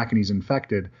comes back and he's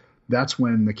infected, that's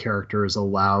when the character is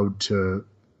allowed to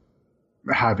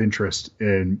have interest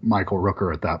in Michael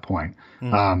Rooker at that point.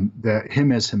 That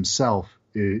him as himself,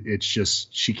 it's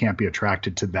just, she can't be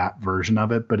attracted to that version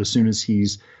of it. But as soon as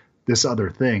he's this other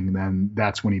thing, then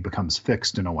that's when he becomes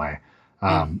fixed in a way,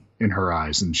 in her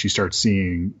eyes. And she starts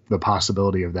seeing the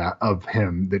possibility of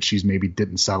him that she's maybe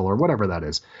didn't settle or whatever that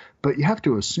is. But you have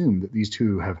to assume that these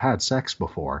two have had sex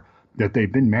before, that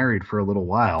they've been married for a little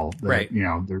while, that,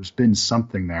 right. There's been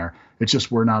something there. It's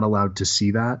just, we're not allowed to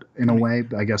see that in a way,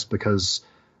 I guess, because,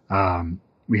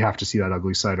 we have to see that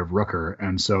ugly side of Rooker.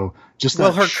 And so just that.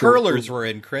 Well, her curlers were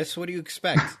in, Chris. What do you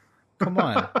expect? Come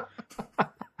on.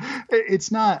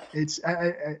 It's not,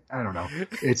 I don't know.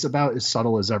 It's about as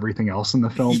subtle as everything else in the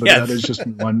film, but yes. That is just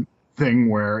one thing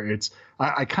where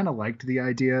I kind of liked the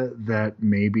idea that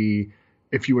maybe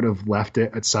if you would have left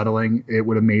it at settling, it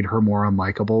would have made her more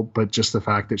unlikable. But just the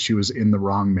fact that she was in the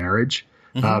wrong marriage,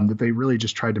 that they really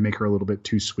just tried to make her a little bit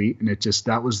too sweet. And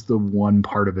that was the one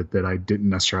part of it that I didn't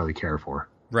necessarily care for.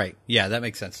 Right. Yeah, that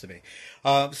makes sense to me.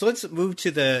 So let's move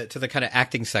to the kind of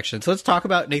acting section. So let's talk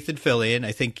about Nathan Fillion.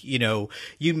 I think,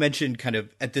 you mentioned kind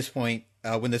of at this point,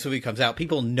 when this movie comes out,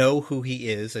 people know who he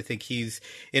is. I think he's,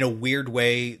 in a weird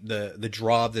way, the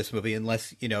draw of this movie,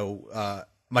 unless,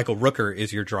 Michael Rooker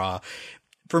is your draw.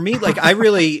 For me, I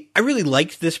really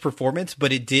liked this performance,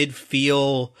 but it did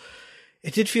feel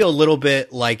a little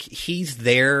bit like he's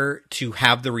there to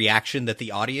have the reaction that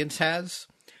the audience has.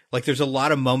 There's a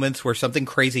lot of moments where something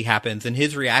crazy happens and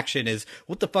his reaction is,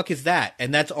 what the fuck is that?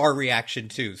 And that's our reaction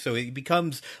too. So it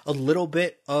becomes a little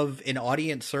bit of an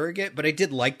audience surrogate, but I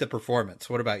did like the performance.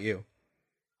 What about you?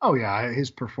 Oh yeah,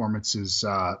 his performance is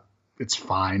it's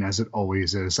fine, as it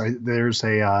always is. There's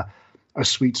a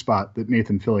sweet spot that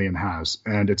Nathan Fillion has,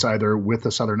 and it's either with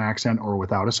a Southern accent or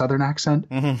without a Southern accent.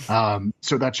 Mm-hmm.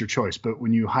 So that's your choice. But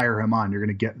when you hire him on, you're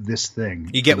going to get this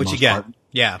thing. You get what you get.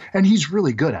 Yeah. And he's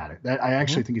really good at it. I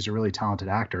actually think he's a really talented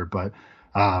actor, but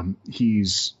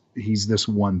he's this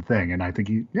one thing. And I think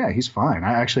he's fine.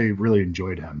 I actually really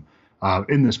enjoyed him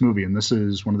in this movie. And this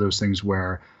is one of those things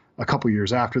where a couple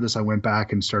years after this, I went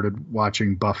back and started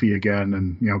watching Buffy again,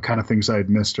 and kind of things I had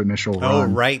missed initial run. Oh,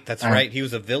 right, that's right. He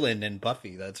was a villain in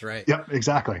Buffy. That's right. Yep,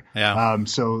 exactly. Yeah.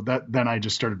 So then I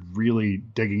just started really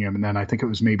digging him, and then I think it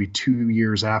was maybe 2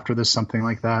 years after this, something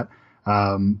like that,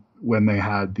 when they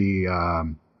had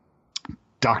the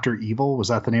Dr. Evil. Was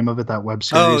that the name of it? That web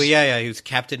series? Oh yeah. He was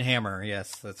Captain Hammer.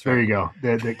 Yes, that's right. There you go.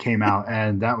 That came out,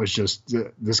 and that was just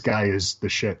this guy is the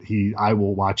shit. I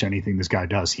will watch anything this guy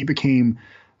does. He became,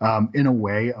 in a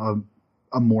way,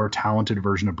 a more talented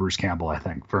version of Bruce Campbell, I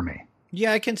think, for me.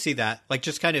 Yeah, I can see that. Like,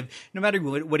 just kind of, no matter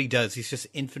what he does, he's just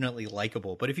infinitely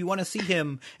likable. But if you want to see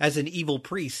him as an evil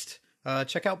priest,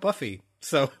 check out Buffy.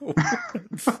 So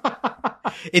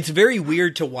it's very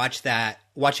weird to watch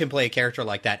him play a character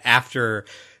like that after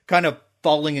kind of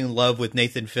falling in love with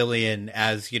Nathan Fillion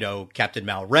as, Captain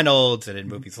Mal Reynolds, and in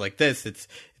movies like this, it's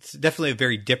definitely a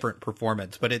very different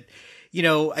performance. But I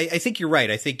think you're right.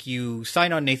 I think you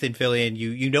sign on Nathan Fillion,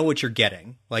 you know what you're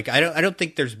getting. Like, I don't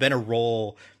think there's been a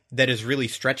role that has really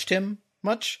stretched him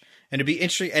much. And it'd be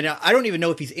interesting. And I don't even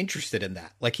know if he's interested in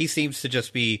that. Like, he seems to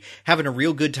just be having a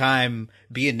real good time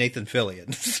being Nathan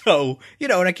Fillion. So,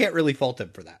 and I can't really fault him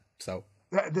for that. So,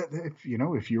 if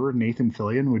you were Nathan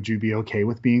Fillion, would you be okay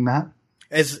with being that?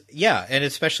 And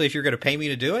especially if you're going to pay me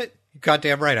to do it,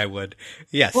 goddamn right I would.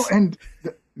 Yes. Well, and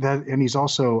and he's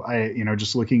also,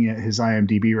 just looking at his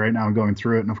IMDb right now and going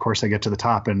through it, and of course I get to the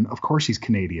top, and of course he's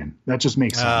Canadian. That just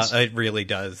makes sense. It really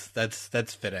does.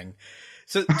 That's fitting.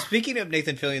 So speaking of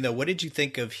Nathan Fillion, though, what did you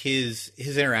think of his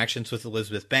interactions with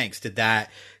Elizabeth Banks? Did that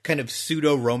kind of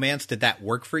pseudo romance, did that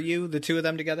work for you, the two of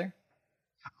them together?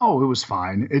 Oh, it was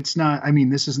fine. It's not,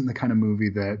 this isn't the kind of movie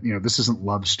that, this isn't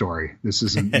Love Story. This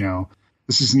isn't,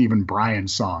 this isn't even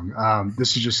Brian's song.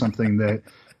 This is just something that,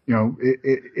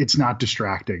 it's not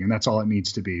distracting, and that's all it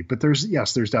needs to be. But there's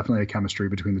definitely a chemistry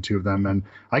between the two of them, and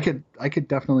I could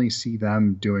definitely see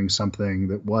them doing something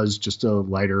that was just a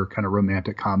lighter kind of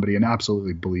romantic comedy, and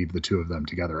absolutely believe the two of them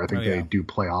together. I think they do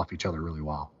play off each other really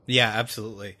well. Yeah,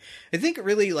 absolutely. I think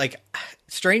really,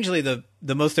 strangely, the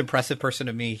most impressive person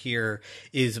to me here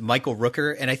is Michael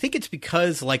Rooker, and I think it's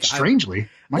because strangely,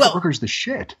 Michael Rooker's the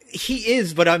shit. He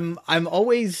is, but I'm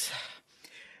always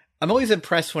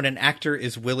impressed when an actor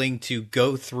is willing to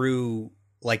go through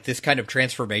this kind of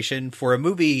transformation for a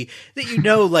movie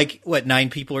that 9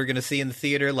 people are going to see in the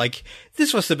theater. Like,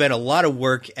 this must have been a lot of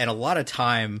work and a lot of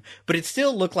time, but it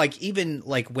still looked like, even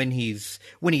when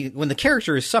the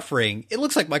character is suffering, it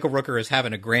looks like Michael Rooker is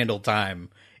having a grand old time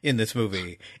in this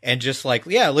movie, and just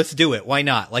let's do it. Why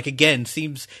not? Again,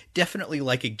 seems definitely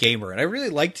like a gamer. And I really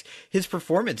liked his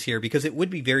performance here, because it would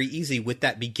be very easy with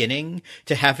that beginning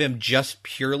to have him just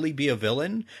purely be a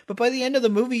villain. But by the end of the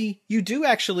movie, you do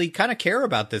actually kind of care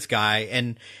about this guy,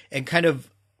 and kind of,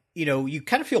 you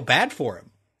kind of feel bad for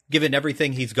him given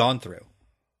everything he's gone through.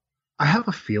 I have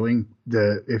a feeling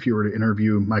that if you were to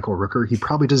interview Michael Rooker, he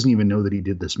probably doesn't even know that he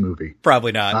did this movie.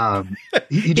 Probably not.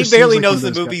 He barely knows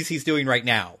the movies he's doing right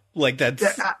now.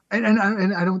 That's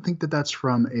and I don't think that that's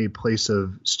from a place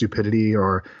of stupidity,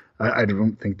 or I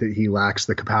don't think that he lacks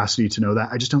the capacity to know that.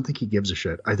 I just don't think he gives a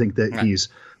shit. I think that he's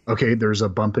okay. There's a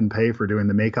bump in pay for doing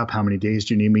the makeup. How many days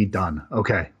do you need me? Done.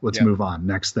 Okay, let's move on.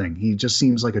 Next thing. He just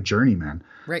seems like a journeyman.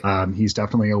 Right. He's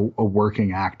definitely a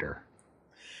working actor.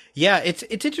 Yeah,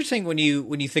 it's interesting when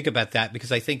you think about that,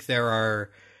 because I think there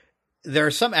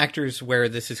are some actors where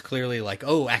this is clearly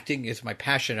acting is my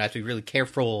passion. I have to be really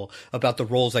careful about the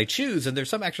roles I choose. And there's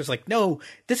some actors no,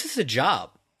 this is a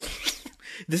job.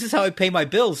 This is how I pay my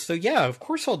bills. So yeah, of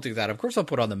course I'll do that. Of course I'll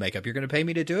put on the makeup. You're going to pay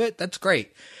me to do it? That's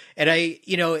great. And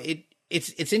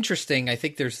it's interesting. I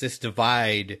think there's this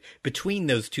divide between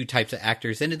those two types of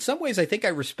actors. And in some ways, I think I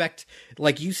respect,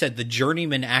 like you said, the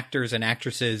journeyman actors and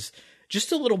actresses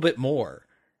just a little bit more,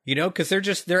 because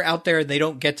they're out there, and they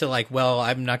don't get to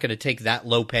I'm not going to take that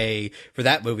low pay for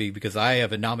that movie because I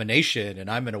have a nomination and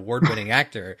I'm an award-winning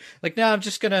actor. No,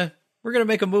 we're going to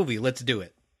make a movie. Let's do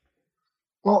it.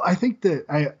 Well, I think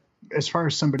that as far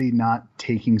as somebody not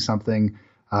taking something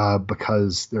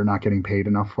because they're not getting paid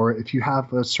enough for it, if you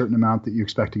have a certain amount that you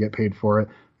expect to get paid for it,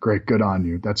 great, good on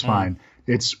you. That's fine.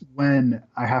 It's when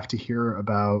I have to hear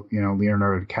about,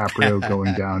 Leonardo DiCaprio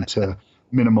going down to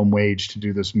minimum wage to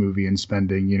do this movie and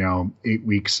spending 8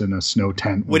 weeks in a snow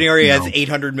tent when he already has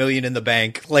 $800 million in the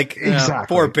bank. Like,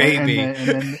 exactly. Poor baby. And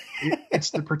then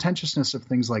it's the pretentiousness of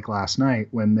things like Last Night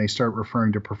when they start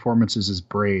referring to performances as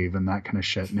brave and that kind of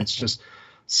shit, and it's just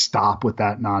stop with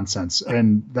that nonsense.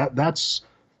 And that's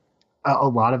a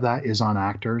lot of that is on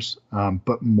actors,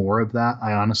 but more of that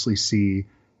I honestly see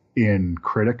in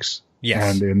critics.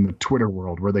 Yes. And in the Twitter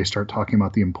world where they start talking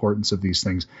about the importance of these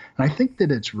things. And I think that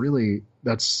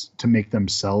that's to make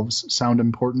themselves sound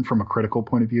important from a critical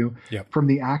point of view. Yep. From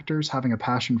the actors having a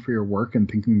passion for your work and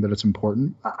thinking that it's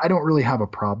important, I don't really have a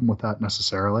problem with that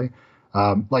necessarily.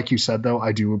 Like you said, though,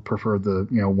 I do prefer the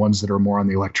ones that are more on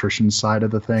the electrician side of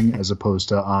the thing as opposed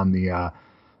to on the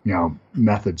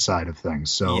method side of things.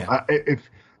 So yeah.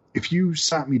 If you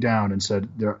sat me down and said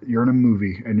you're in a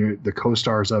movie and the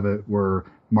co-stars of it were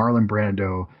Marlon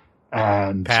Brando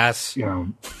and pass,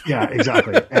 yeah,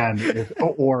 exactly,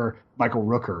 or Michael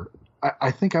Rooker,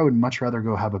 I think I would much rather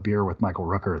go have a beer with Michael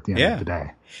Rooker at the end of the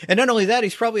day. And not only that,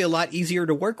 he's probably a lot easier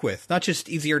to work with, not just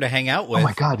easier to hang out with. Oh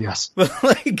my God, yes. But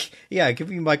give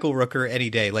me Michael Rooker any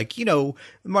day. Like, Marlon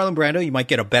Brando, you might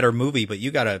get a better movie, but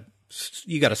you gotta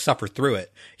suffer through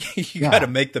it. You gotta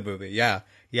make the movie. Yeah.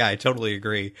 Yeah, I totally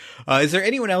agree. Is there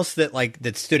anyone else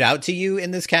that stood out to you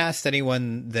in this cast?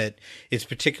 Anyone that is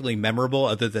particularly memorable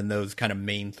other than those kind of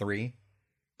main three?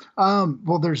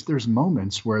 Well, there's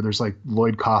moments where there's like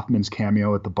Lloyd Kaufman's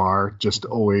cameo at the bar just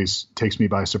always takes me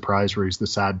by surprise, where he's the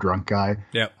sad drunk guy.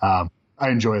 Yeah. I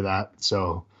enjoy that.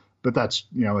 So, but that's,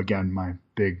 again, my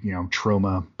big,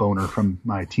 trauma boner from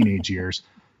my teenage years.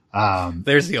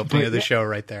 There's the opening of the show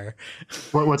right there.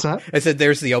 What's that? I said,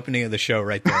 there's the opening of the show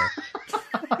right there.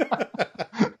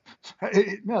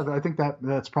 No, I think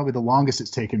that's probably the longest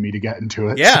it's taken me to get into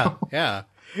it. Yeah. So. Yeah.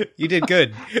 You did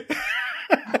good.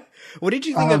 What did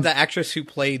you think of the actress who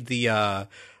played the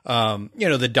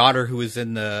daughter who was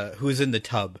in the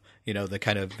tub, the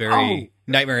kind of very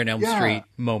Nightmare on Elm Street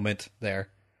moment there?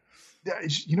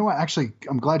 You know what? Actually,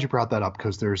 I'm glad you brought that up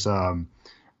because there's,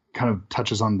 kind of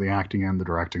touches on the acting and the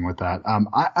directing with that.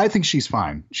 I think she's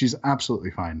fine. She's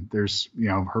absolutely fine. There's,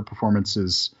 her performance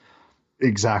is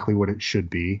exactly what it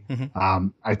should be. Mm-hmm.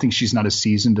 I think she's not as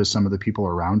seasoned as some of the people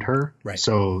around her. Right.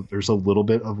 So there's a little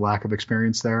bit of lack of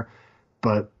experience there,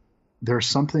 but there's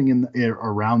something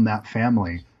around that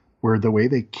family where the way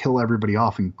they kill everybody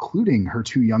off, including her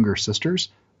two younger sisters,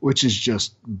 which is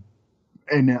just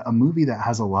in a movie that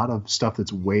has a lot of stuff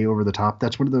that's way over the top.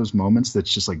 That's one of those moments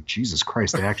that's just like, Jesus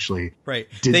Christ, they actually right.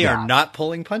 did they that. are not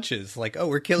pulling punches. Like,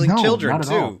 we're killing children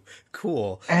too. All.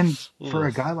 Cool. And for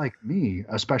a guy like me,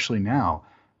 especially now,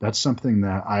 that's something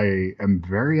that I am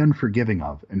very unforgiving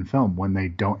of in film when they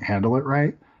don't handle it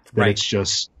right. That it's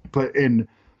just,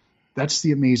 that's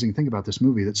the amazing thing about this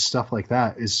movie, that stuff like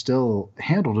that is still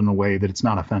handled in a way that it's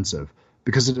not offensive,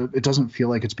 because it doesn't feel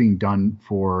like it's being done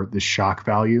for the shock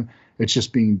value. It's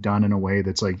just being done in a way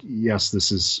that's like, yes,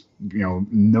 this is,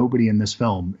 nobody in this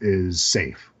film is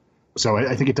safe. So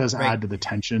I think it does add to the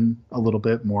tension a little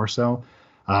bit more so,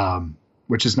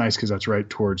 which is nice because that's right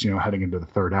towards, heading into the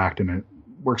third act, and it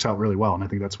works out really well. And I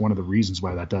think that's one of the reasons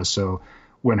why that does. So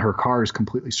when her car is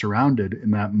completely surrounded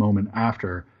in that moment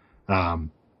after,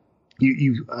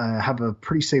 you have a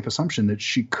pretty safe assumption that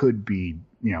she could be,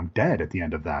 dead at the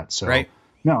end of that. So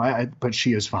no, but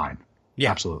she is fine. Yeah,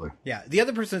 absolutely. Yeah. The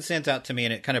other person that stands out to me,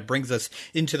 and it kind of brings us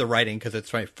into the writing, because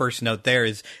it's my first note there,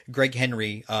 is Greg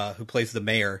Henry, who plays the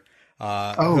mayor.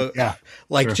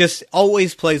 Just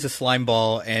always plays a slime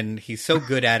ball, and he's so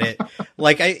good at it.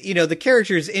 The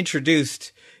character is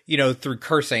introduced, through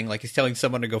cursing, like he's telling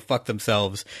someone to go fuck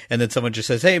themselves, and then someone just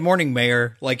says, "Hey, morning,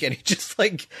 mayor." And he just I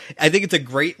think it's a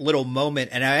great little moment,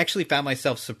 and I actually found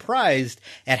myself surprised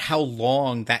at how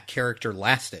long that character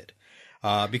lasted.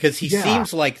 Because he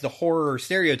seems like the horror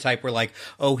stereotype where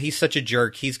he's such a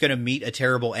jerk, he's going to meet a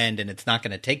terrible end and it's not going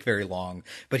to take very long.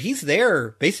 But he's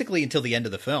there basically until the end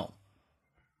of the film.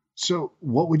 So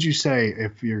what would you say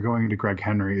if you're going to Greg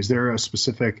Henry? Is there a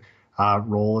specific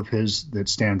role of his that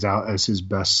stands out as his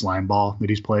best slime ball that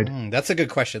he's played? That's a good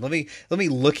question. Let me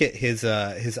look at his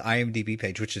IMDb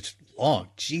page, which is long.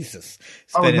 Jesus.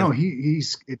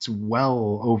 It's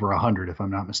well over 100 if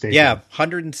I'm not mistaken. Yeah,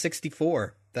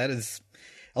 164. That is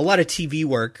a lot of TV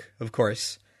work, of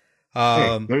course.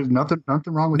 There's nothing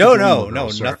wrong with no,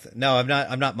 nothing. No,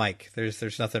 I'm not Mike.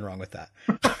 There's nothing wrong with that.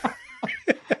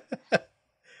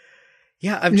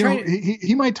 Yeah, I'm trying.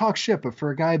 He might talk shit, but for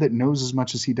a guy that knows as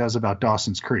much as he does about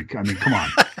Dawson's Creek, I mean, come on.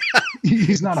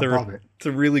 He's not above it. It's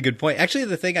a really good point. Actually,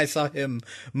 the thing I saw him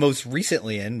most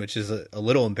recently in, which is a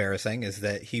little embarrassing, is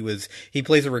that he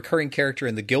plays a recurring character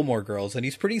in the Gilmore Girls, and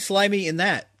he's pretty slimy in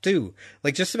that too.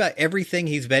 Like just about everything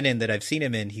he's been in that I've seen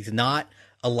him in, he's not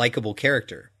a likable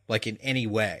character, like in any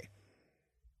way.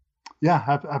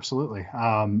 Yeah, absolutely.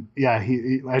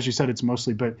 He as you said, it's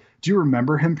mostly. But do you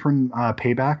remember him from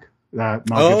Payback? That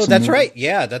Mel Gibson that's movie? right.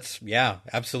 Yeah,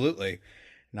 absolutely.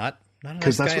 Not a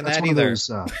nice guy in that either.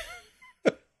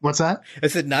 What's that? I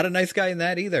said not a nice guy in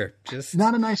that either. Just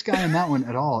not a nice guy in that one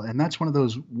at all. And that's one of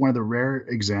the rare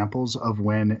examples of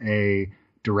when a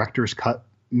director's cut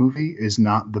movie is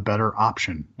not the better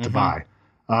option to buy.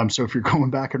 So if you're going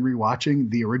back and rewatching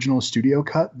the original studio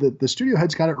cut, the studio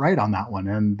heads got it right on that one,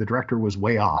 and the director was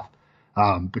way off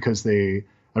because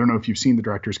I don't know if you've seen the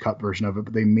director's cut version of it,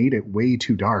 but they made it way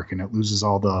too dark and it loses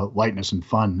all the lightness and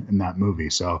fun in that movie.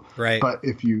 So, right. But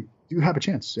if you do have a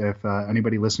chance, if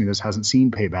anybody listening to this hasn't seen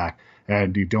Payback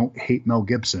and you don't hate Mel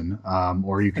Gibson,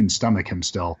 or you can stomach him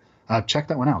still, check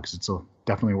that one out because it's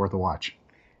definitely worth a watch.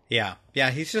 Yeah.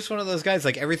 He's just one of those guys.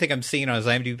 Like everything I'm seeing on his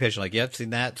IMDb page, like, yep, seen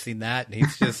that. And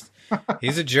he's just,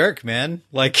 he's a jerk, man.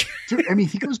 Like, dude, I mean,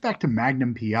 he goes back to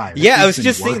Magnum PI. Yeah, I was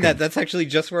just seeing that. That's actually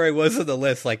just where I was on the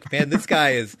list. Like, man, this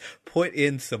guy has put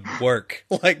in some work.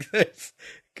 Like this.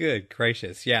 Good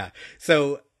gracious. Yeah.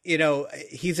 So,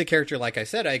 he's a character, like I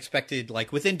said, I expected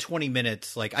like within 20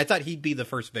 minutes, like I thought he'd be the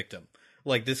first victim.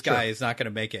 Like this guy is not going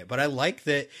to make it. But I like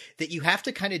that you have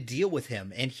to kind of deal with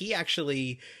him. And he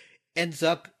actually ends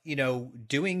up,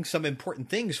 doing some important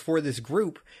things for this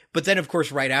group. But then, of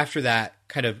course, right after that,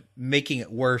 kind of making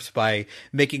it worse by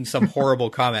making some horrible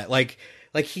comment. Like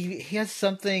he has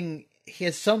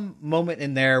some moment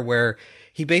in there where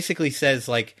he basically says,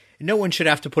 like, no one should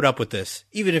have to put up with this,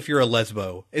 even if you're a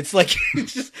lesbo. It's like,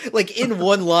 it's just like in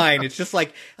one line, it's just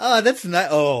like, that's not,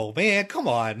 oh man, come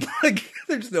on. Like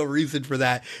there's no reason for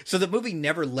that. So the movie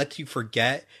never lets you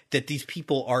forget that these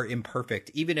people are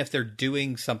imperfect, even if they're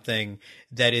doing something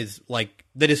that is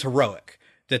heroic,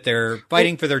 that they're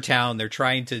fighting for their town. They're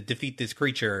trying to defeat this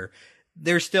creature.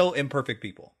 They're still imperfect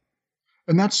people.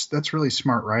 And that's really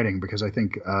smart writing, because I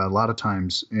think a lot of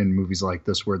times in movies like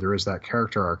this where there is that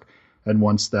character arc, and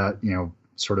once that,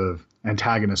 sort of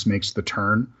antagonist makes the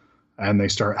turn and they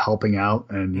start helping out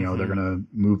and, they're going to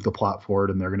move the plot forward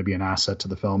and they're going to be an asset to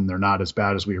the film, they're not as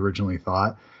bad as we originally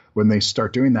thought. When they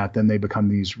start doing that, then they become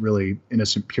these really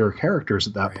innocent, pure characters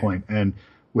at that point. And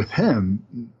with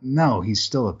him, no, he's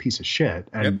still a piece of shit.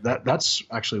 And that's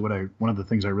actually one of the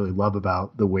things I really love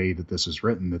about the way that this is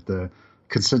written, that the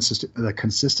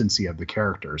consistency of the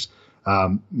characters.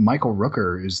 Michael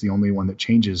Rooker is the only one that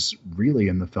changes really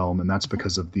in the film, and that's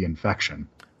because of the infection.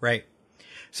 Right.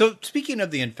 So speaking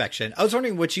of the infection, I was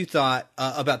wondering what you thought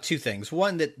about two things.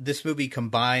 One, that this movie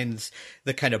combines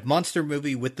the kind of monster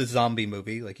movie with the zombie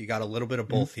movie. Like you got a little bit of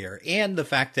both here. And the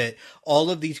fact that all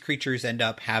of these creatures end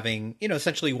up having,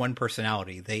 essentially one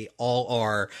personality. They all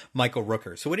are Michael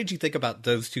Rooker. So what did you think about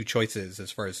those two choices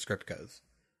as far as script goes?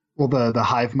 Well, the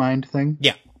hive mind thing?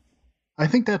 Yeah. I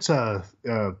think that's a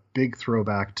big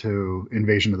throwback to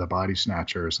Invasion of the Body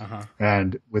Snatchers.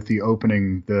 And with the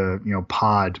opening, the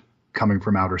pod coming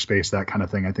from outer space, that kind of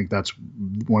thing, I think that's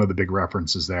one of the big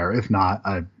references there. If not,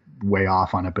 I'm way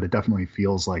off on it, but it definitely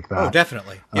feels like that. Oh,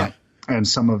 definitely. Yeah. And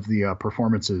some of the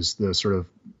performances, the sort of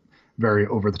very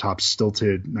over-the-top,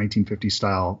 stilted 1950s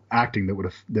style acting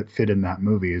that fit in that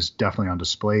movie is definitely on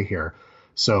display here.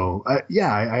 So, I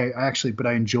actually, but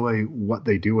I enjoy what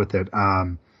they do with it.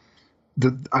 I'm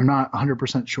not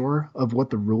 100% sure of what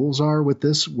the rules are with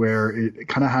this, where it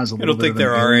kind of has a little bit of an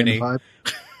alien vibe.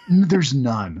 There's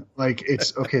none. Like,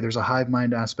 it's okay. There's a hive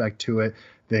mind aspect to it.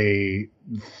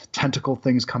 Tentacle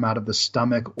things come out of the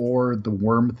stomach, or the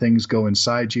worm things go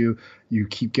inside you. You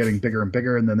keep getting bigger and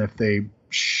bigger. And then if they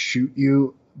shoot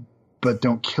you, but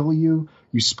don't kill you,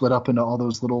 you split up into all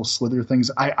those little slither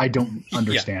things. I don't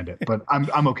understand it, but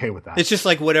I'm okay with that. It's just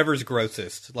like whatever's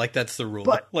grossest. Like that's the rule.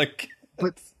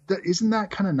 But isn't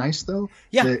that kind of nice though?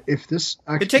 Yeah. That if this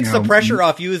actually, it takes the pressure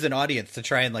off you as an audience to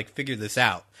try and like figure this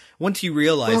out. Once you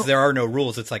realize there are no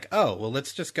rules, it's like, oh, well,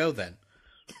 let's just go then.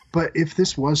 But if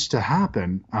this was to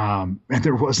happen, and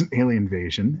there was an alien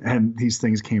invasion and these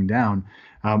things came down,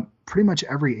 pretty much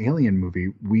every alien movie,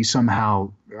 we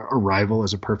somehow, Arrival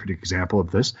is a perfect example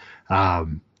of this.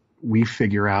 We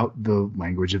figure out the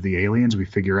language of the aliens, we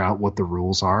figure out what the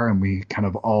rules are, and we kind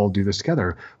of all do this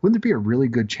together. Wouldn't there be a really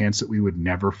good chance that we would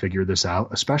never figure this out,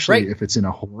 especially if it's in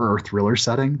a horror or thriller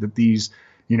setting, that these,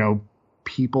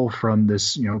 people from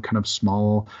this, kind of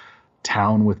small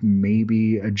town with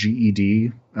maybe a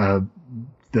GED.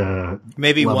 The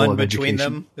maybe one between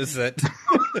education. them is that.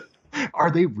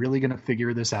 Are they really going to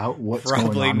figure this out? What's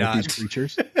Probably going on not. with these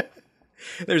creatures?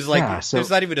 There's there's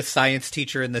not even a science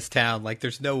teacher in this town. Like,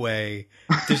 there's no way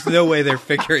they're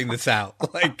figuring this out.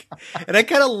 Like, and I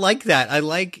kind of like that. I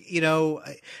like,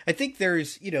 I think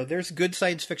there's good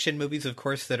science fiction movies, of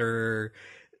course, that are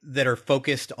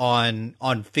focused on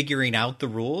figuring out the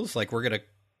rules. Like, we're going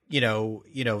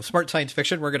to, smart science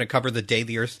fiction. We're going to cover The Day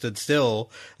the Earth Stood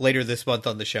Still later this month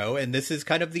on the show. And this is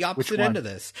kind of the opposite end of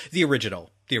this. The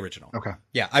original. Okay.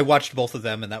 Yeah. I watched both of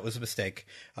them and that was a mistake.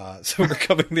 So we're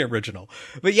covering the original,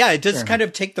 but yeah, it does kind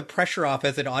of take the pressure off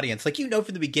as an audience. Like, from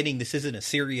the beginning, this isn't a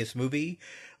serious movie,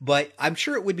 but I'm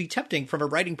sure it would be tempting from a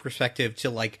writing perspective to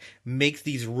like make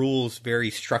these rules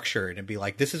very structured and be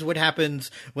like, this is what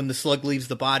happens when the slug leaves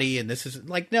the body. And this is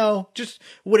like, no, just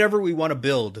whatever we want to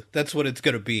build. That's what it's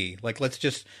going to be. Like,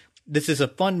 this is a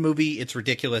fun movie. It's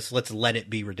ridiculous. Let's let it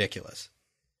be ridiculous.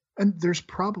 And there's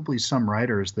probably some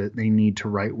writers that they need to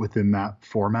write within that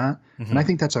format. Mm-hmm. And I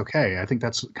think that's okay. I think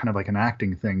that's kind of like an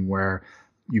acting thing where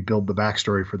you build the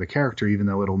backstory for the character, even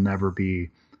though it'll never be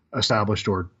established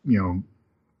or,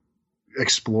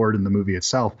 explored in the movie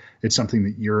itself. It's something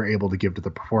that you're able to give to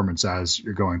the performance as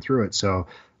you're going through it. So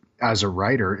as a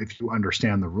writer, if you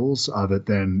understand the rules of it,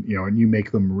 then, and you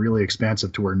make them really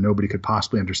expansive to where nobody could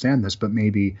possibly understand this, but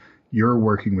maybe you're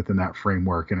working within that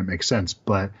framework and it makes sense.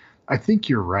 But I think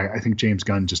you're right. I think James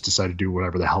Gunn just decided to do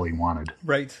whatever the hell he wanted.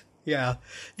 Right. Yeah.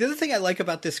 The other thing I like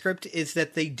about this script is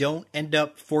that they don't end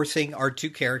up forcing our two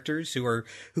characters who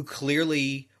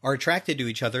clearly are attracted to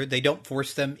each other. They don't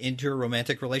force them into a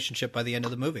romantic relationship by the end of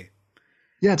the movie.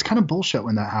 Yeah, it's kind of bullshit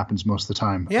when that happens most of the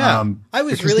time. Yeah. I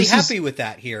was really happy with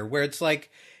that here, where it's like,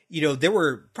 there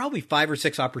were probably 5 or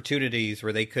 6 opportunities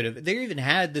where they even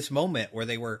had this moment where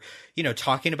they were,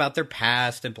 talking about their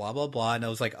past and blah, blah, blah. And I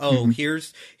was like, oh,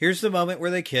 here's the moment where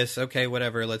they kiss. Okay,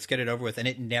 whatever. Let's get it over with. And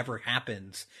it never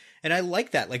happens. And I like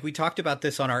that. Like, we talked about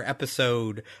this on our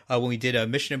episode when we did a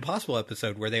Mission Impossible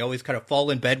episode where they always kind of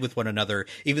fall in bed with one another,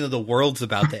 even though the world's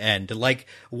about to end. Like,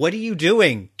 what are you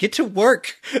doing? Get to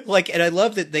work. Like, and I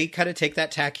love that they kind of take that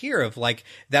tack here of like,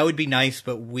 that would be nice,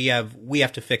 but we have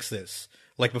to fix this.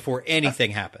 Like, before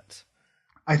anything happens.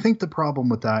 I think the problem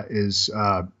with that is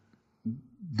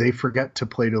they forget to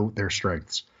play to their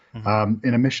strengths. Mm-hmm.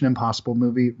 In a Mission Impossible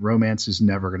movie, romance is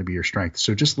never going to be your strength.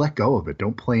 So just let go of it.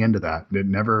 Don't play into that.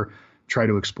 Never try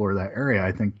to explore that area.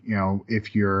 I think,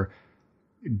 if you're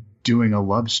doing a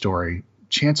love story,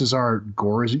 chances are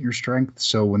gore isn't your strength.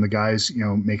 So when the guy's,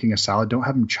 making a salad, don't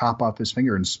have him chop off his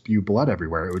finger and spew blood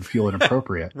everywhere. It would feel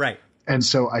inappropriate. Right. And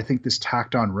so I think this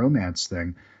tacked on romance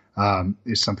thing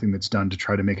is something that's done to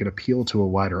try to make it appeal to a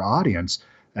wider audience.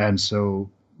 And so,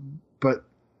 but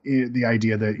the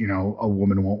idea that, a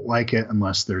woman won't like it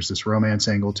unless there's this romance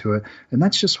angle to it. And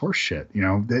that's just horse shit.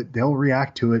 They'll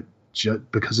react to it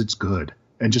just because it's good,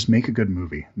 and just make a good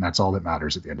movie. And that's all that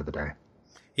matters at the end of the day.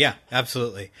 Yeah,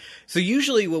 absolutely. So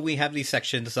usually when we have these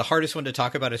sections, the hardest one to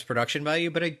talk about is production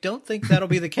value, but I don't think that'll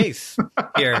be the case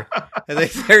here. I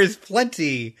think there's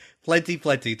plenty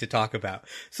to talk about.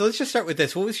 So let's just start with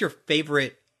this. What was your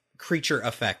favorite creature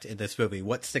effect in this movie?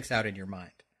 What sticks out in your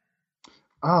mind?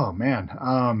 Oh,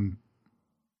 man.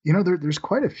 There's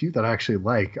quite a few that I actually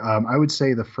like. I would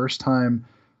say the first time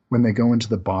when they go into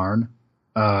the barn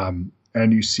and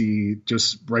you see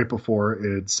just right before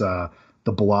it's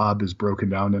the blob is broken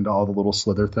down into all the little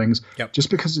slither things,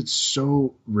 just because it's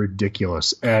so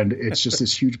ridiculous. And it's just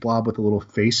this huge blob with a little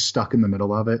face stuck in the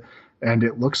middle of it. And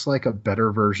it looks like a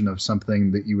better version of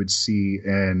something that you would see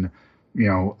in,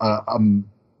 a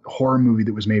horror movie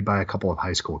that was made by a couple of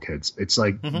high school kids. It's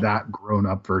like that grown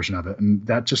up version of it. And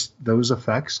those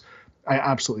effects I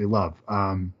absolutely love.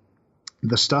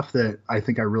 The stuff that I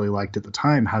think I really liked at the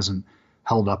time hasn't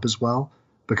held up as well,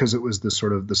 because it was the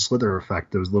sort of the slither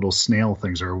effect, those little snail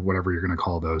things or whatever you're going to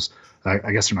call those.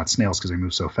 I guess they're not snails because they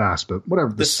move so fast, but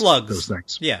whatever. The slugs. Those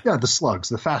things. Yeah, the slugs,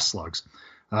 the fast slugs.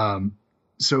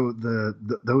 So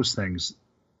those things,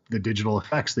 the digital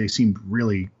effects, they seemed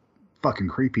really fucking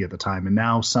creepy at the time. And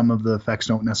now some of the effects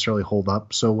don't necessarily hold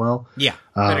up so well. Yeah,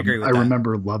 I'd agree with that. I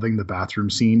remember loving the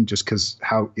bathroom scene just because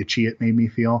how itchy it made me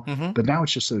feel. Mm-hmm. But now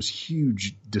it's just those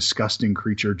huge, disgusting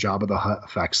creature Jabba the Hutt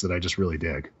effects that I just really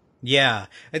dig. Yeah,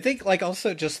 I think like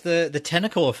also just the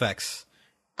tentacle effects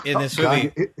in this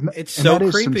movie. It's so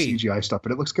creepy. Some CGI stuff,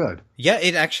 but it looks good. Yeah,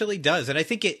 it actually does. And I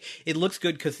think it looks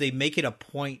good because they make it a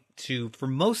point to, for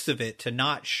most of it, to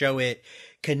not show it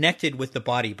connected with the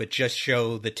body, but just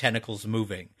show the tentacles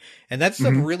moving. And that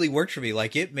stuff really worked for me.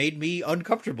 Like, it made me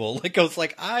uncomfortable. Like, I was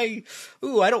like, I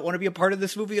don't want to be a part of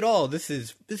this movie at all. This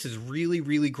is really,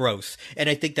 really gross. And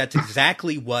I think that's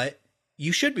exactly what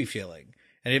you should be feeling.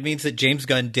 And it means that James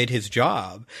Gunn did his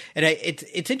job. And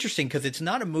it's interesting because it's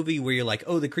not a movie where you're like,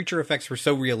 oh, the creature effects were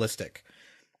so realistic.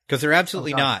 Because they're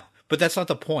absolutely not. But that's not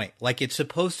the point. Like, it's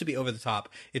supposed to be over the top.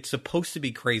 It's supposed to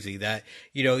be crazy. That,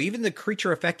 you know, even the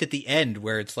creature effect at the end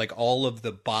where it's like all of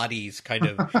the bodies kind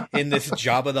of in this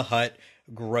Jabba the Hutt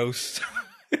gross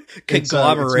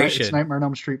conglomeration. It's Nightmare on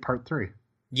Elm Street Part 3.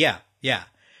 Yeah, yeah.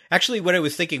 Actually, what I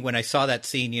was thinking when I saw that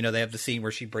scene, you know, they have the scene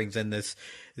where she brings in this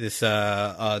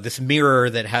mirror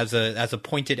that has a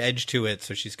pointed edge to it,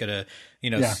 so she's gonna, you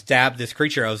know, stab this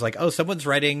creature. I was like, oh, someone's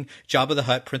writing Jabba the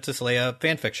Hutt, Princess Leia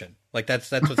fan fiction. Like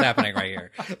that's what's happening right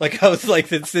here. Like I was like,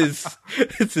 this is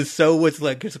so what's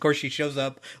like, because of course she shows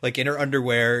up like in her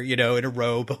underwear, you know, in a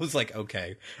robe. I was like,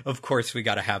 okay, of course we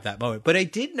got to have that moment. But I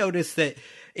did notice that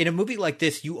in a movie like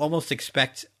this, you almost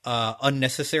expect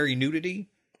unnecessary nudity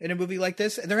in a movie like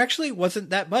this, and there actually wasn't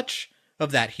that much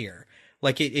of that here.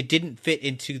 Like it didn't fit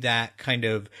into that kind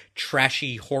of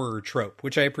trashy horror trope,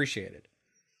 which I appreciated.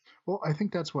 Well, I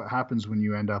think that's what happens when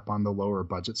you end up on the lower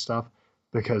budget stuff,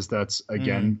 because that's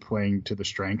again playing to the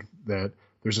strength that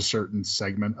there's a certain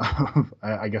segment of,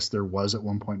 I guess there was at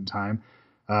one point in time,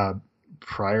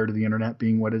 prior to the internet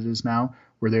being what it is now,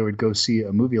 where they would go see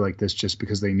a movie like this just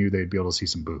because they knew they'd be able to see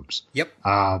some boobs. Yep.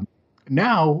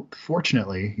 Now,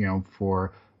 fortunately, you know,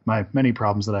 for my many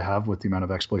problems that I have with the amount of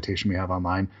exploitation we have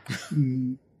online,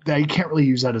 you can't really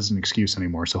use that as an excuse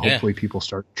anymore. So hopefully people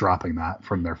start dropping that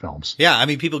from their films. Yeah, I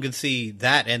mean, people can see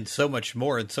that and so much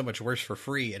more and so much worse for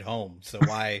free at home. So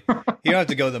why you don't have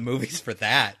to go to the movies for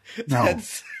that? No.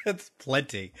 That's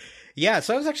plenty. Yeah,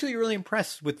 so I was actually really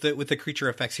impressed with the creature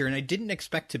effects here, and I didn't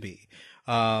expect to be,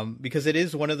 because it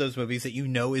is one of those movies that you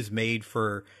know is made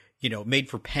for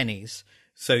pennies.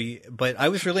 So, but I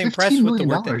was really impressed with the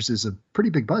work. $15 million is a pretty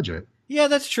big budget. Yeah,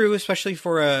 that's true, especially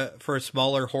for a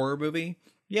smaller horror movie.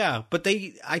 Yeah, but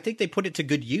I think they put it to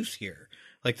good use here.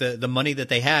 Like the money that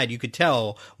they had, you could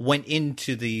tell went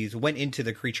into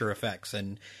the creature effects,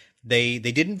 and they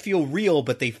didn't feel real,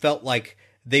 but they felt like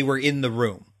they were in the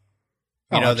room.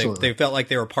 You know, they felt like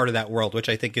they were part of that world, which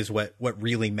I think is what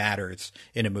really matters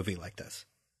in a movie like this.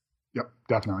 Yep,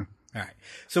 definitely. All right.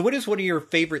 So what is one of your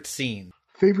favorite scenes?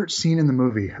 Favorite scene in the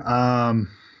movie? Oh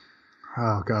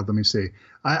God, let me see.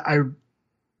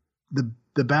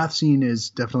 The bath scene is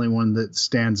definitely one that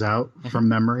stands out from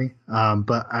memory.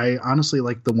 But I honestly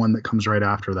like the one that comes right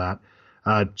after that,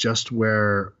 just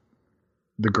where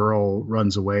the girl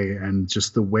runs away, and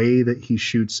just the way that he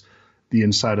shoots the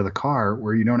inside of the car,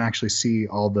 where you don't actually see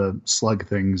all the slug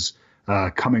things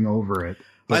coming over it.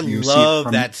 I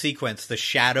love that sequence, the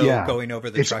shadow going over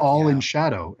the truck. It's all in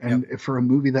shadow. And for a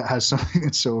movie that has something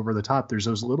that's so over the top, there's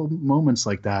those little moments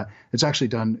like that. It's actually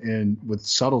done with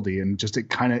subtlety, and just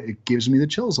it gives me the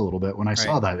chills a little bit when I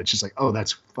saw that. It's just like, oh,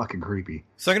 that's fucking creepy.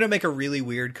 So I'm going to make a really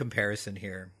weird comparison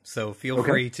here. So feel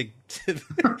free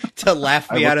to laugh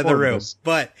me out of the room.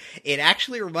 But it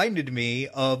actually reminded me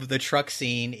of the truck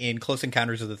scene in Close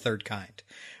Encounters of the Third Kind,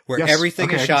 where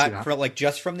everything is shot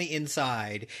just from the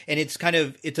inside, and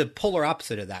it's a polar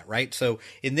opposite of that, right? So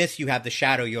in this, you have the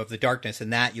shadow, you have the darkness,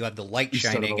 and that you have the light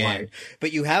shining in.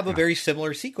 But you have a very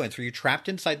similar sequence where you're trapped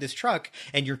inside this truck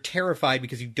and you're terrified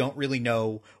because you don't really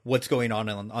know what's going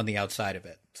on the outside of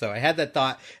it. So I had that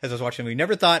thought as I was watching the movie.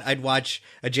 Never thought I'd watch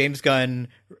a James Gunn,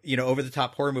 over the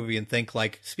top horror movie and think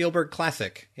like Spielberg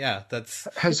classic. Yeah, that's.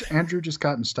 Has Andrew just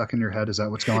gotten stuck in your head? Is that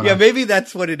what's going on? Yeah, maybe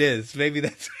that's what it is. Maybe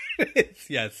that's what it is.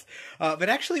 Yes. But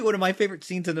actually one of my favorite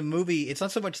scenes in the movie, it's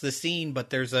not so much the scene, but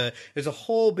there's a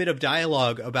whole bit of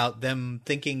dialogue about them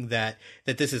thinking that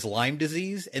this is Lyme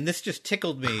disease. And this just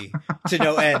tickled me to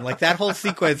no end. Like that whole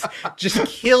sequence just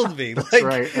killed me. That's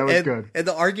right. That was good. And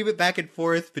the argument back and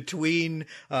forth between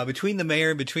the mayor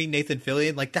and between Nathan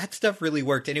Fillion, like that stuff really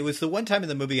worked. And it was the one time in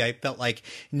the movie I felt like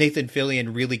Nathan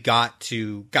Fillion really got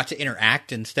to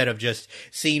interact instead of just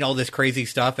seeing all this crazy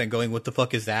stuff and going, what the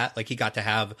fuck is that? Like he got to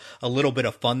have a little bit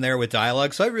of fun there with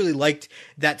dialogue. So I really liked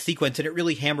that sequence, and it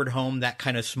really hammered home that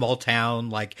kind of small town.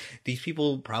 Like these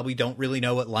people probably don't really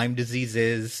know what Lyme disease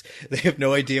is. They have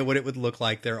no idea what it would look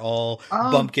like. They're all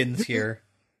bumpkins here.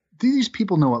 These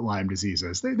people know what Lyme disease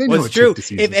is. They know what true.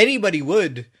 Disease if is. Anybody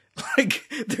would,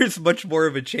 like, there's much more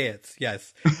of a chance.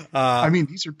 Yes. I mean,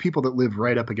 these are people that live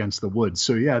right up against the woods.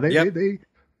 So yeah, they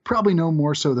probably know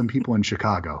more so than people in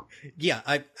Chicago. Yeah,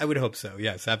 I would hope so.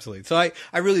 Yes, absolutely. So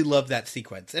I really love that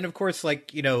sequence. And of course,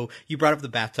 like, you brought up the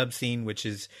bathtub scene, which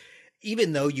is,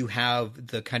 even though you have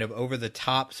the kind of over the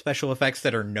top special effects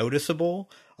that are noticeable,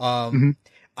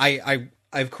 I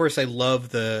of course I love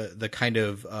the kind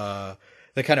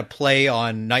of play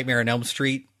on Nightmare on Elm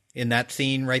Street in that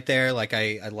scene right there. Like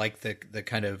I like the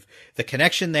kind of the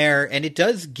connection there, and it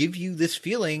does give you this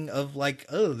feeling of like,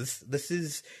 oh, this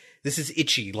is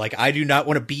itchy. Like, I do not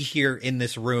want to be here in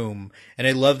this room. And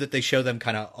I love that they show them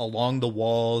kind of along the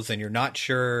walls, and you're not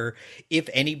sure if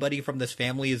anybody from this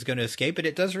family is going to escape. But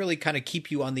it does really kind of keep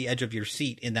you on the edge of your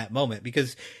seat in that moment,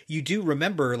 because you do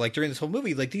remember, like, during this whole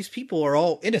movie, like, these people are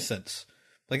all innocents.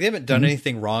 Like, they haven't done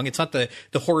anything wrong. It's not the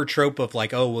horror trope of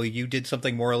like, oh, well, you did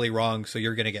something morally wrong, so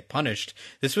you're going to get punished.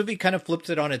 This movie kind of flips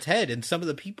it on its head. And some of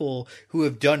the people who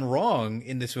have done wrong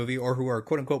in this movie, or who are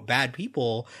quote unquote bad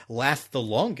people, last the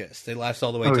longest. They last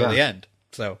all the way till the end.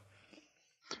 So.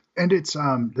 And it's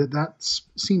that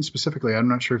scene specifically, I'm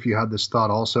not sure if you had this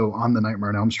thought also on the Nightmare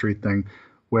on Elm Street thing,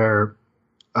 where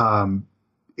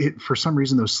it, for some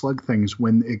reason, those slug things,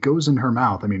 when it goes in her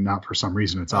mouth, I mean, not for some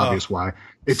reason, it's obvious why,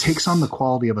 it takes on the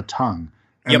quality of a tongue.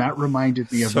 And that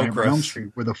reminded me of Nightmare on Elm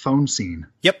Street with a phone scene.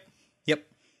 Yep.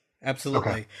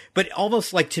 Absolutely. Okay. But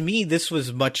almost like, to me, this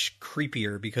was much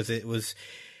creepier because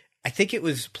I think it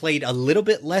was played a little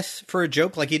bit less for a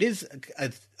joke. Like, it is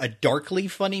a darkly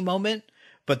funny moment,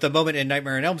 but the moment in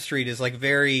Nightmare on Elm Street is like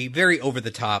very, very over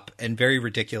the top and very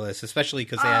ridiculous, especially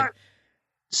because they had...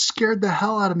 Scared the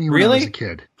hell out of me when I was a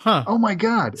kid. Huh. Oh my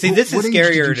God. See, this is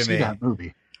scarier to me. That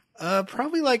movie?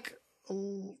 Probably like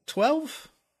 12.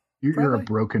 You're a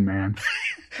broken man.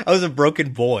 I was a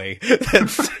broken boy.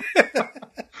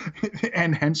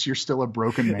 And hence you're still a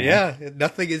broken man. Yeah,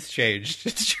 nothing has changed.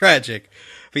 It's tragic.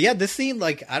 But yeah, this scene,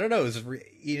 like, I don't know,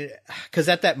 because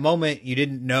at that moment you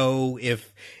didn't know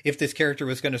if this character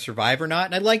was going to survive or not.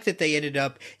 And I like that they ended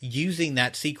up using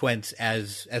that sequence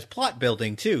as plot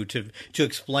building too, to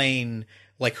explain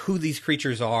like who these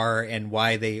creatures are and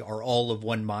why they are all of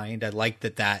one mind. I like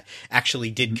that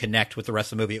actually did connect with the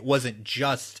rest of the movie. It wasn't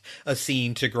just a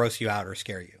scene to gross you out or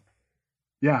scare you.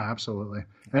 Yeah, absolutely.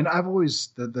 And I've always,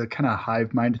 the kind of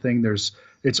hive mind thing,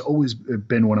 it's always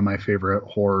been one of my favorite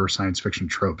horror science fiction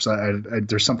tropes.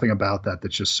 There's something about that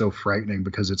that's just so frightening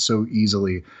because it's so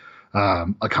easily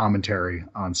a commentary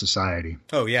on society.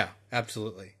 Oh, yeah,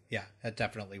 absolutely. Yeah, that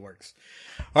definitely works.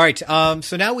 All right.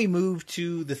 So now we move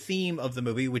to the theme of the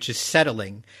movie, which is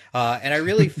settling. And I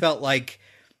really felt like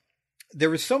there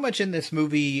was so much in this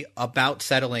movie about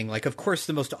settling. Like, of course,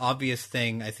 the most obvious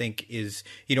thing, I think, is,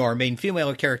 our main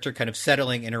female character kind of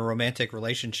settling in a romantic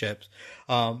relationship.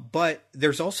 But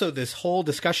there's also this whole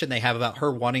discussion they have about her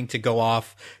wanting to go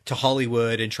off to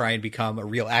Hollywood and try and become a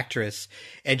real actress.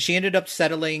 And she ended up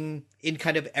settling in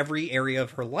kind of every area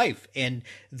of her life. And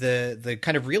the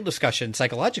kind of real discussion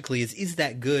psychologically is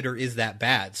that good or is that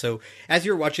bad? So as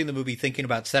you're watching the movie thinking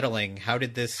about settling, how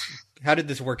did this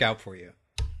work out for you?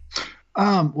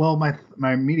 Well,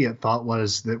 my immediate thought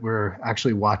was that we're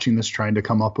actually watching this trying to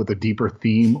come up with a deeper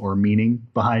theme or meaning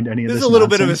behind any of this. There's a little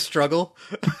bit of a struggle.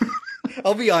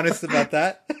 I'll be honest about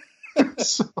that.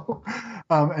 So,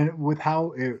 and with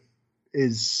how it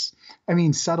is, I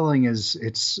mean, settling it's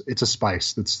a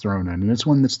spice that's thrown in, and it's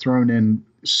one that's thrown in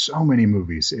so many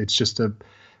movies. It's just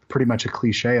pretty much a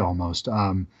cliche almost.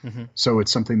 So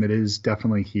it's something that is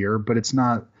definitely here, but it's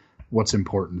not what's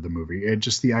important to the movie. It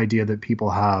just the idea that people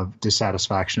have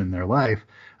dissatisfaction in their life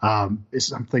is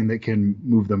something that can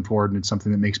move them forward, and it's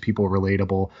something that makes people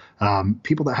relatable.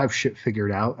 People that have shit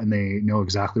figured out and they know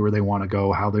exactly where they want to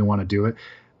go, how they want to do it.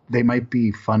 They might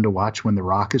be fun to watch when The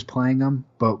Rock is playing them,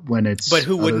 but when it's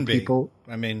who wouldn't people,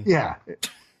 be? I mean, yeah.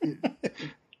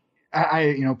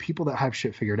 People that have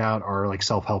shit figured out are like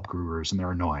self-help gurus, and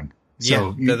they're annoying.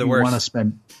 So they're the worst. Want to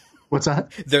spend what's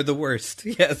that? They're the worst.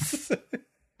 Yes.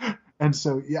 And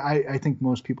so, yeah, I think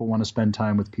most people want to spend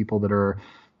time with people that are,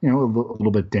 a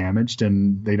little bit damaged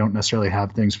and they don't necessarily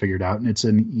have things figured out. And it's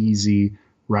an easy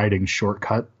writing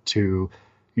shortcut to,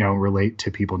 relate to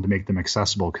people and to make them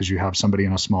accessible because you have somebody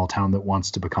in a small town that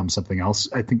wants to become something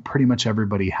else. I think pretty much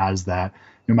everybody has that,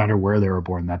 no matter where they were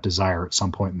born, that desire at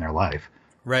some point in their life.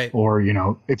 Right. Or,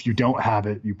 if you don't have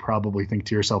it, you probably think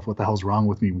to yourself, what the hell's wrong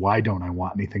with me? Why don't I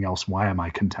want anything else? Why am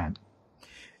I content?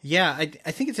 Yeah, I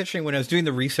think it's interesting. When I was doing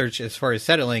the research as far as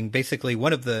settling, basically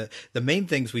one of the main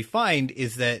things we find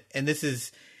is that, and this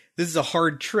is a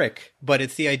hard trick, but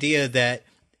it's the idea that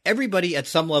everybody at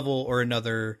some level or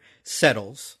another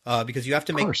settles, because you have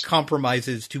to make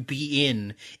compromises to be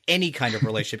in any kind of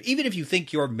relationship. Even if you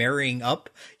think you're marrying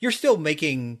up, you're still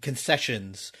making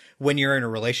concessions when you're in a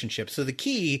relationship. So the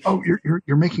key... Oh,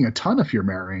 you're making a ton if you're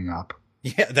marrying up.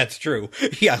 Yeah, that's true.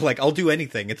 Yeah, like, I'll do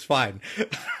anything. It's fine.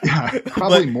 Yeah,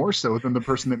 probably more so than the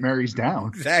person that marries down.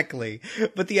 Exactly.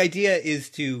 But the idea is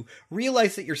to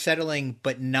realize that you're settling,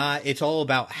 but not, it's all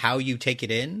about how you take it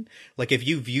in. Like, if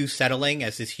you view settling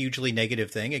as this hugely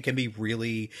negative thing, it can be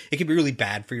really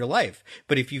bad for your life.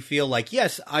 But if you feel like,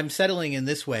 yes, I'm settling in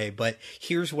this way, but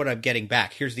here's what I'm getting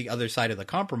back, here's the other side of the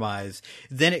compromise,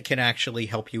 then it can actually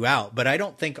help you out. But I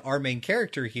don't think our main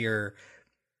character here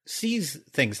sees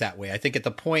things that way. I think at the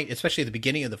point, especially at the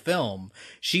beginning of the film,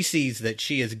 she sees that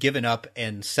she has given up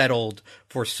and settled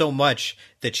for so much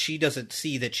that she doesn't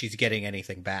see that she's getting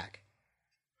anything back.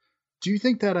 Do you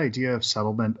think that idea of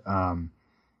settlement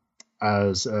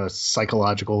as a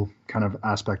psychological kind of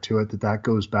aspect to it, that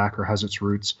goes back or has its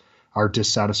roots, our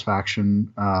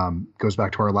dissatisfaction goes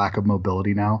back to our lack of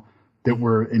mobility now? That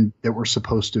we're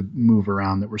supposed to move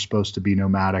around, that we're supposed to be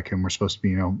nomadic, and we're supposed to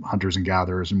be, hunters and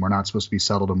gatherers, and we're not supposed to be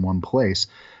settled in one place.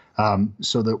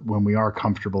 So that when we are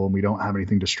comfortable and we don't have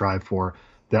anything to strive for,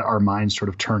 that our minds sort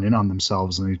of turn in on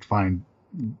themselves and they find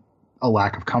a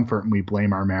lack of comfort, and we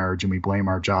blame our marriage and we blame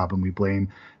our job and we blame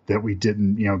that we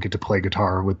didn't, get to play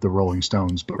guitar with the Rolling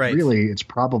Stones. But really, it's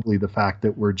probably the fact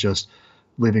that we're just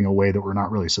living a way that we're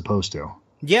not really supposed to.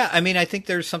 Yeah, I mean, I think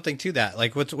there's something to that.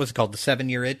 Like, what's it called? The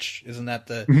 7-year itch? Isn't that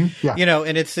the, yeah.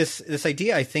 And it's this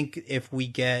idea, I think, if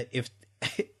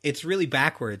it's really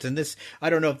backwards, and this,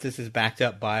 I don't know if this is backed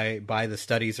up by the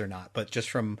studies or not, but just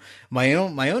from my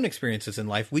own experiences in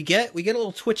life, we get a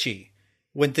little twitchy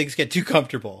when things get too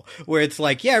comfortable, where it's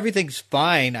like, yeah, everything's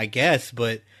fine, I guess,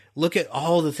 but look at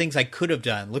all the things I could have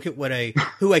done. Look at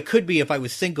who I could be if I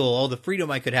was single, all the freedom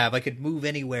I could have. I could move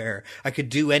anywhere. I could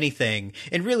do anything.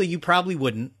 And really, you probably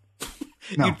wouldn't.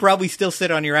 No. You'd probably still sit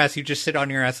on your ass. You just sit on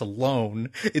your ass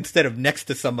alone instead of next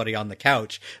to somebody on the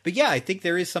couch. But yeah, I think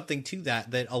there is something to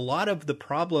that a lot of the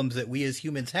problems that we as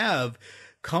humans have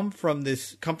come from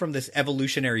this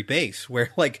evolutionary base,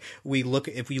 where like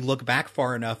if we look back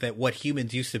far enough at what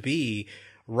humans used to be,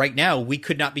 right now we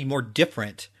could not be more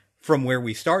different from where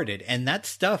we started. And that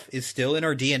stuff is still in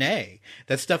our DNA.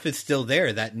 That stuff is still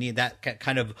there. That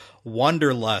kind of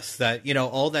wanderlust, that,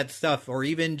 all that stuff, or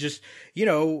even just,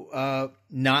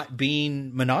 not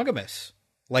being monogamous.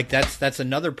 Like that's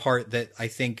another part that I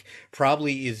think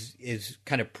probably is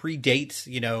kind of predates,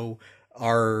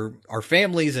 our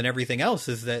families and everything else,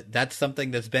 is that's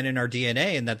something that's been in our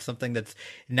DNA, and that's something that's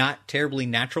not terribly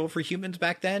natural for humans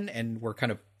back then. And we're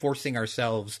kind of forcing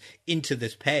ourselves into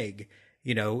this peg.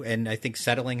 And I think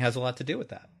settling has a lot to do with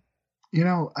that.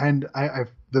 And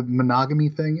the monogamy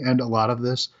thing, and a lot of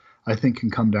this, I think,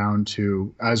 can come down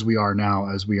to, as we are now,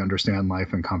 as we understand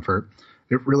life and comfort,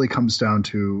 it really comes down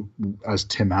to, as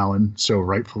Tim Allen so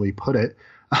rightfully put it,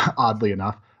 oddly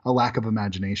enough, a lack of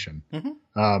imagination.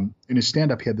 Mm-hmm. In his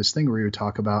stand-up, he had this thing where he would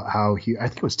talk about how I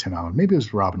think it was Tim Allen, maybe it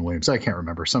was Robin Williams, I can't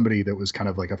remember, somebody that was kind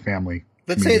of like a family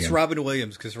Let's comedian. say it's Robin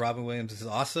Williams, because Robin Williams is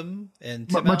awesome, and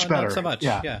Tim much Allen better. Not so much.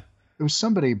 Yeah. It was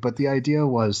somebody, but the idea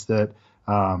was that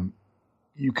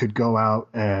you could go out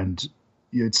and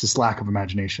it's this lack of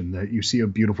imagination, that you see a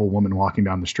beautiful woman walking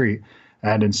down the street,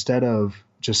 and instead of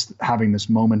just having this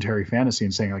momentary fantasy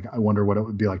and saying, like, I wonder what it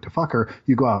would be like to fuck her,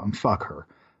 you go out and fuck her.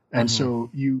 And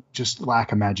so you just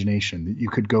lack imagination, that you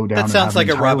could go down. That sounds like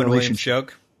a Robin Williams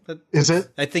joke. Is it?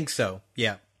 I think so.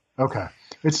 Yeah. Okay.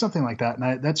 It's something like that.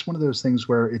 And that's one of those things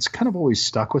where it's kind of always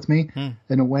stuck with me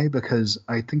in a way, because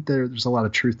I think there's a lot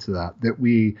of truth to that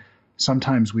we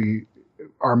sometimes we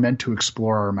are meant to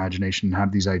explore our imagination and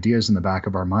have these ideas in the back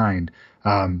of our mind.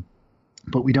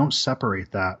 But we don't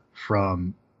separate that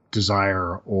from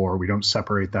desire, or we don't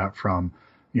separate that from,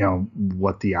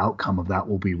 what the outcome of that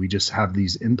will be. We just have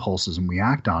these impulses and we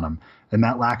act on them. And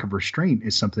that lack of restraint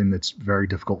is something that's very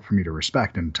difficult for me to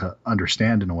respect and to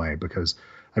understand in a way, because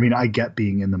I get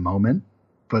being in the moment,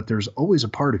 but there's always a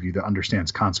part of you that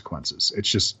understands consequences. It's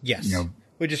just, yes,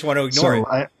 we just want to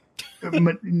ignore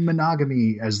it.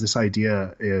 Monogamy as this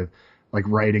idea, like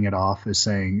writing it off as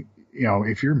saying,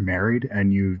 if you're married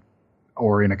and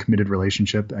or in a committed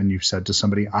relationship and you've said to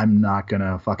somebody, I'm not going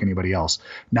to fuck anybody else,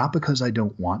 not because I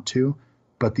don't want to,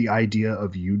 but the idea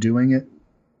of you doing it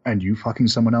and you fucking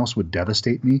someone else would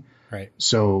devastate me. Right.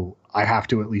 So I have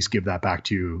to at least give that back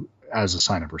to you as a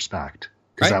sign of respect.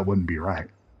 Because that wouldn't be right.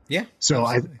 Yeah. So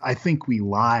I think we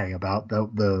lie about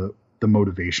the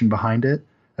motivation behind it,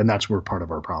 and that's where part of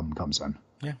our problem comes in.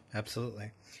 Yeah,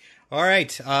 absolutely. All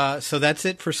right. So that's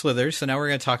it for Slither. So now we're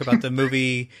going to talk about the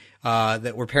movie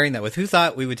that we're pairing that with. Who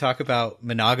thought we would talk about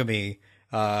monogamy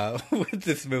with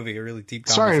this movie, a really deep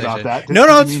Sorry conversation. about that.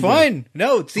 No, it's fine.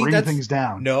 No, see, bring that's things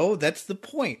down. No, that's the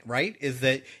point, right? Is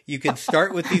that you can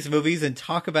start with these movies and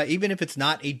talk about, even if it's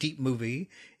not a deep movie,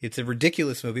 it's a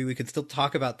ridiculous movie, we can still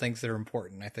talk about things that are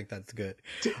important. I think that's good.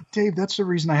 Dave, that's the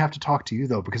reason I have to talk to you,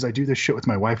 though, because I do this shit with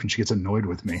my wife and she gets annoyed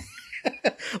with me.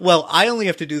 Well, I only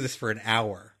have to do this for an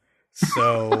hour.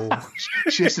 So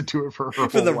she has to do it for her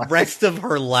for the rest of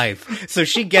her life. So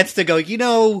she gets to go,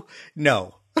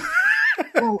 no.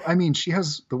 Well, I mean, she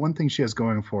has the one thing she has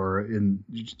going for her,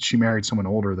 she married someone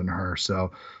older than her.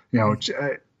 So,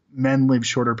 men live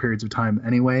shorter periods of time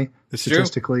anyway. That's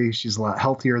statistically, true. She's a lot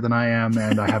healthier than I am,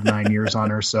 and I have 9 years on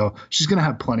her. So she's going to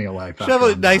have plenty of life. She'll have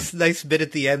a nice bit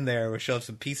at the end there where she'll have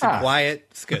some peace and quiet.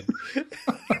 It's good.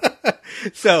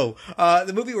 So,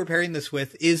 the movie we're pairing this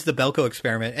with is The Belko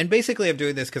Experiment. And basically I'm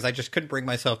doing this because I just couldn't bring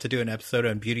myself to do an episode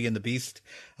on Beauty and the Beast.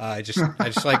 I just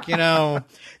like,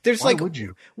 there's Why would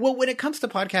you? Well, when it comes to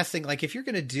podcasting, like if you're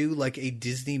going to do like a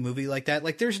Disney movie like that,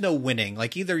 like there's no winning.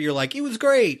 Like either you're like, it was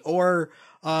great, or,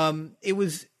 it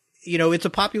was, it's a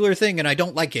popular thing and I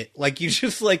don't like it. Like you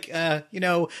just like,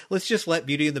 let's just let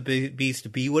Beauty and the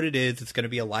Beast be what it is. It's going to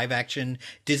be a live action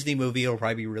Disney movie. It'll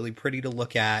probably be really pretty to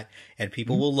look at and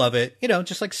people will love it.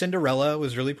 Just like Cinderella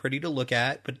was really pretty to look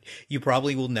at, but you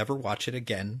probably will never watch it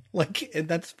again. Like, and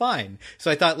that's fine.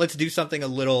 So I thought, let's do something a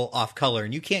little off color,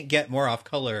 and you can't get more off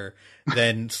color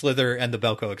than Slither and the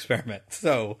Belko Experiment.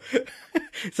 So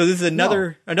this is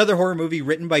another horror movie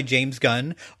written by James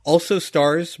Gunn, also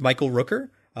stars Michael Rooker.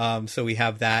 So we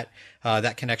have that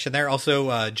connection there.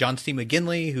 Also, John C.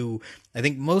 McGinley, who I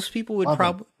think most people would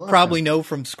probably know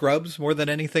from Scrubs more than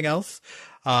anything else.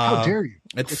 How dare you?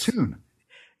 It's Platoon.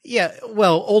 Yeah.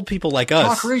 Well, old people like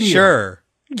us. Talk radio. Sure.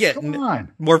 Yeah. Come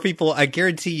on. More people. I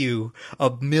guarantee you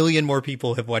 1 million more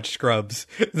people have watched Scrubs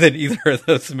than either of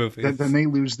those movies. Then they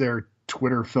lose their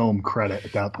Twitter film credit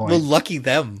at that point. Well, lucky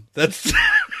them. That's,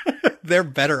 they're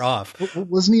better off.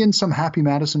 Wasn't he in some Happy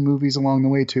Madison movies along the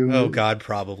way too? Oh God,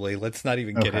 probably. Let's not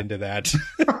even get into that.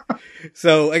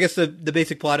 So I guess the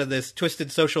basic plot of this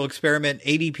twisted social experiment,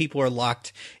 80 people are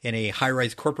locked in a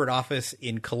high-rise corporate office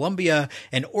in Colombia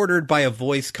and ordered by a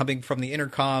voice coming from the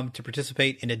intercom to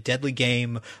participate in a deadly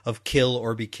game of kill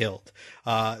or be killed.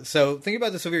 So thinking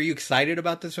about this movie, are you excited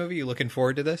about this movie? Are you looking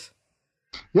forward to this?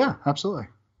 Yeah, absolutely.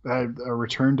 A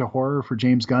return to horror for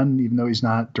James Gunn, even though he's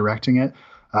not directing it.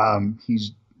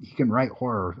 He can write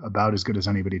horror about as good as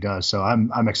anybody does. So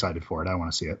I'm excited for it. I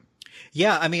want to see it.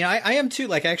 Yeah, I mean, I am too.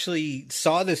 Like, I actually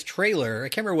saw this trailer. I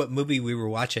can't remember what movie we were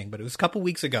watching, but it was a couple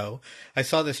weeks ago. I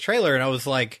saw this trailer and I was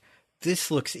like,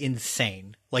 this looks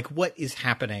insane. Like, what is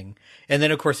happening? And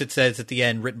then, of course, it says at the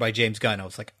end, written by James Gunn. I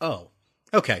was like, oh,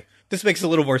 okay. This makes a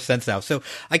little more sense now. So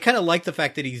I kind of like the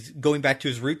fact that he's going back to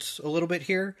his roots a little bit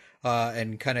here,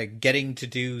 and kind of getting to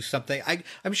do something.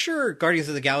 I'm sure Guardians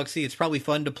of the Galaxy, it's probably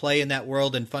fun to play in that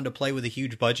world and fun to play with a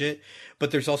huge budget,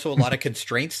 but there's also a lot of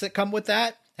constraints that come with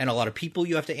that and a lot of people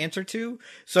you have to answer to.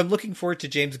 So I'm looking forward to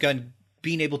James Gunn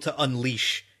being able to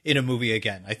unleash in a movie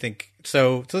again, I think.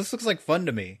 So this looks like fun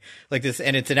to me. Like this,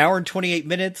 and it's an hour and 28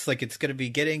 minutes. Like it's going to be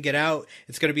get in, get out.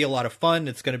 It's going to be a lot of fun.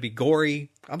 It's going to be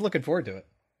gory. I'm looking forward to it.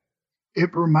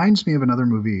 It reminds me of another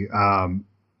movie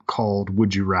called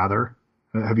Would You Rather.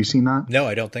 Have you seen that? No,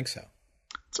 I don't think so.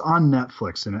 It's on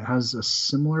Netflix, and it has a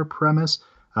similar premise,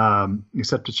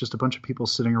 except it's just a bunch of people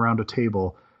sitting around a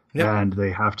table, and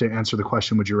they have to answer the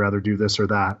question, would you rather do this or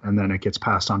that? And then it gets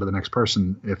passed on to the next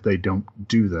person if they don't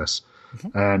do this.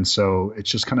 Mm-hmm. And so it's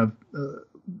just kind of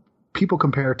people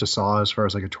compare it to Saw as far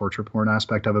as like a torture porn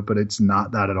aspect of it, but it's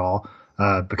not that at all.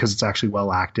 Because it's actually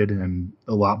well acted and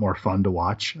a lot more fun to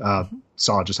watch.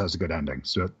 Saw just has a good ending.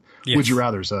 So Would You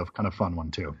Rather is a kind of fun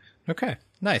one too. Okay.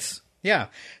 Nice. Yeah.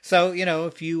 So,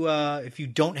 if you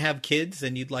don't have kids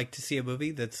and you'd like to see a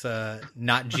movie that's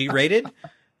not G-rated,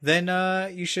 then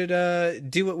you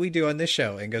should do what we do on this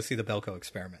show and go see The Belko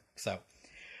Experiment. So,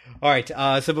 all right.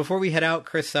 So before we head out,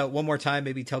 Chris, one more time,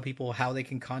 maybe tell people how they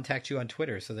can contact you on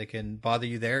Twitter so they can bother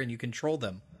you there and you can troll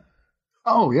them.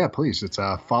 Oh, yeah, please. It's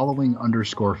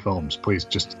following_films. Please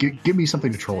just give me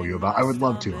something to troll you about. I would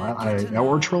love to.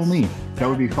 Or troll me. That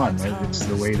would be fun. It's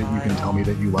the way that you can tell me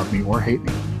that you love me or hate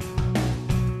me.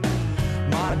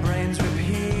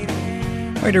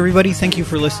 All right, everybody, thank you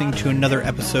for listening to another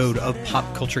episode of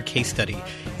Pop Culture Case Study.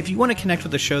 If you want to connect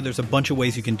with the show, there's a bunch of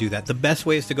ways you can do that. The best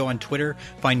way is to go on Twitter,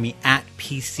 find me at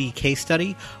PC case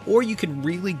study, or you can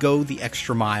really go the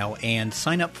extra mile and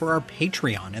sign up for our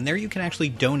Patreon. And there you can actually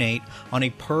donate on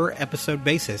a per episode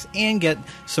basis and get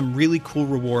some really cool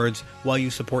rewards while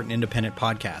you support an independent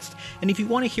podcast. And if you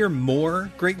want to hear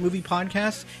more great movie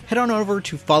podcasts, head on over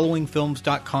to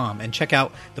followingfilms.com and check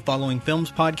out the Following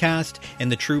Films podcast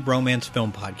and the True Bromance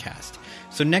Film podcast.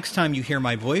 So next time you hear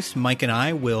my voice, Mike and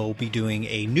I will be doing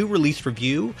a new release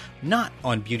review, not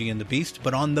on Beauty and the Beast,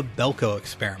 but on the Belko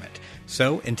Experiment.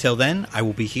 So until then, I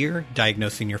will be here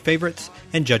diagnosing your favorites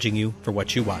and judging you for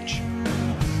what you watch.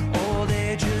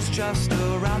 Just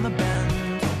around the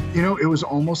bend. You know, it was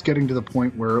almost getting to the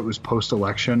point where it was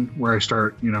post-election, where I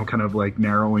start, kind of like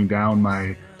narrowing down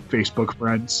my Facebook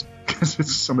friends because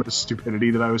it's some of the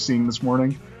stupidity that I was seeing this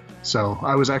morning. So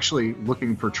I was actually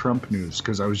looking for Trump news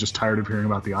because I was just tired of hearing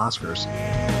about the Oscars.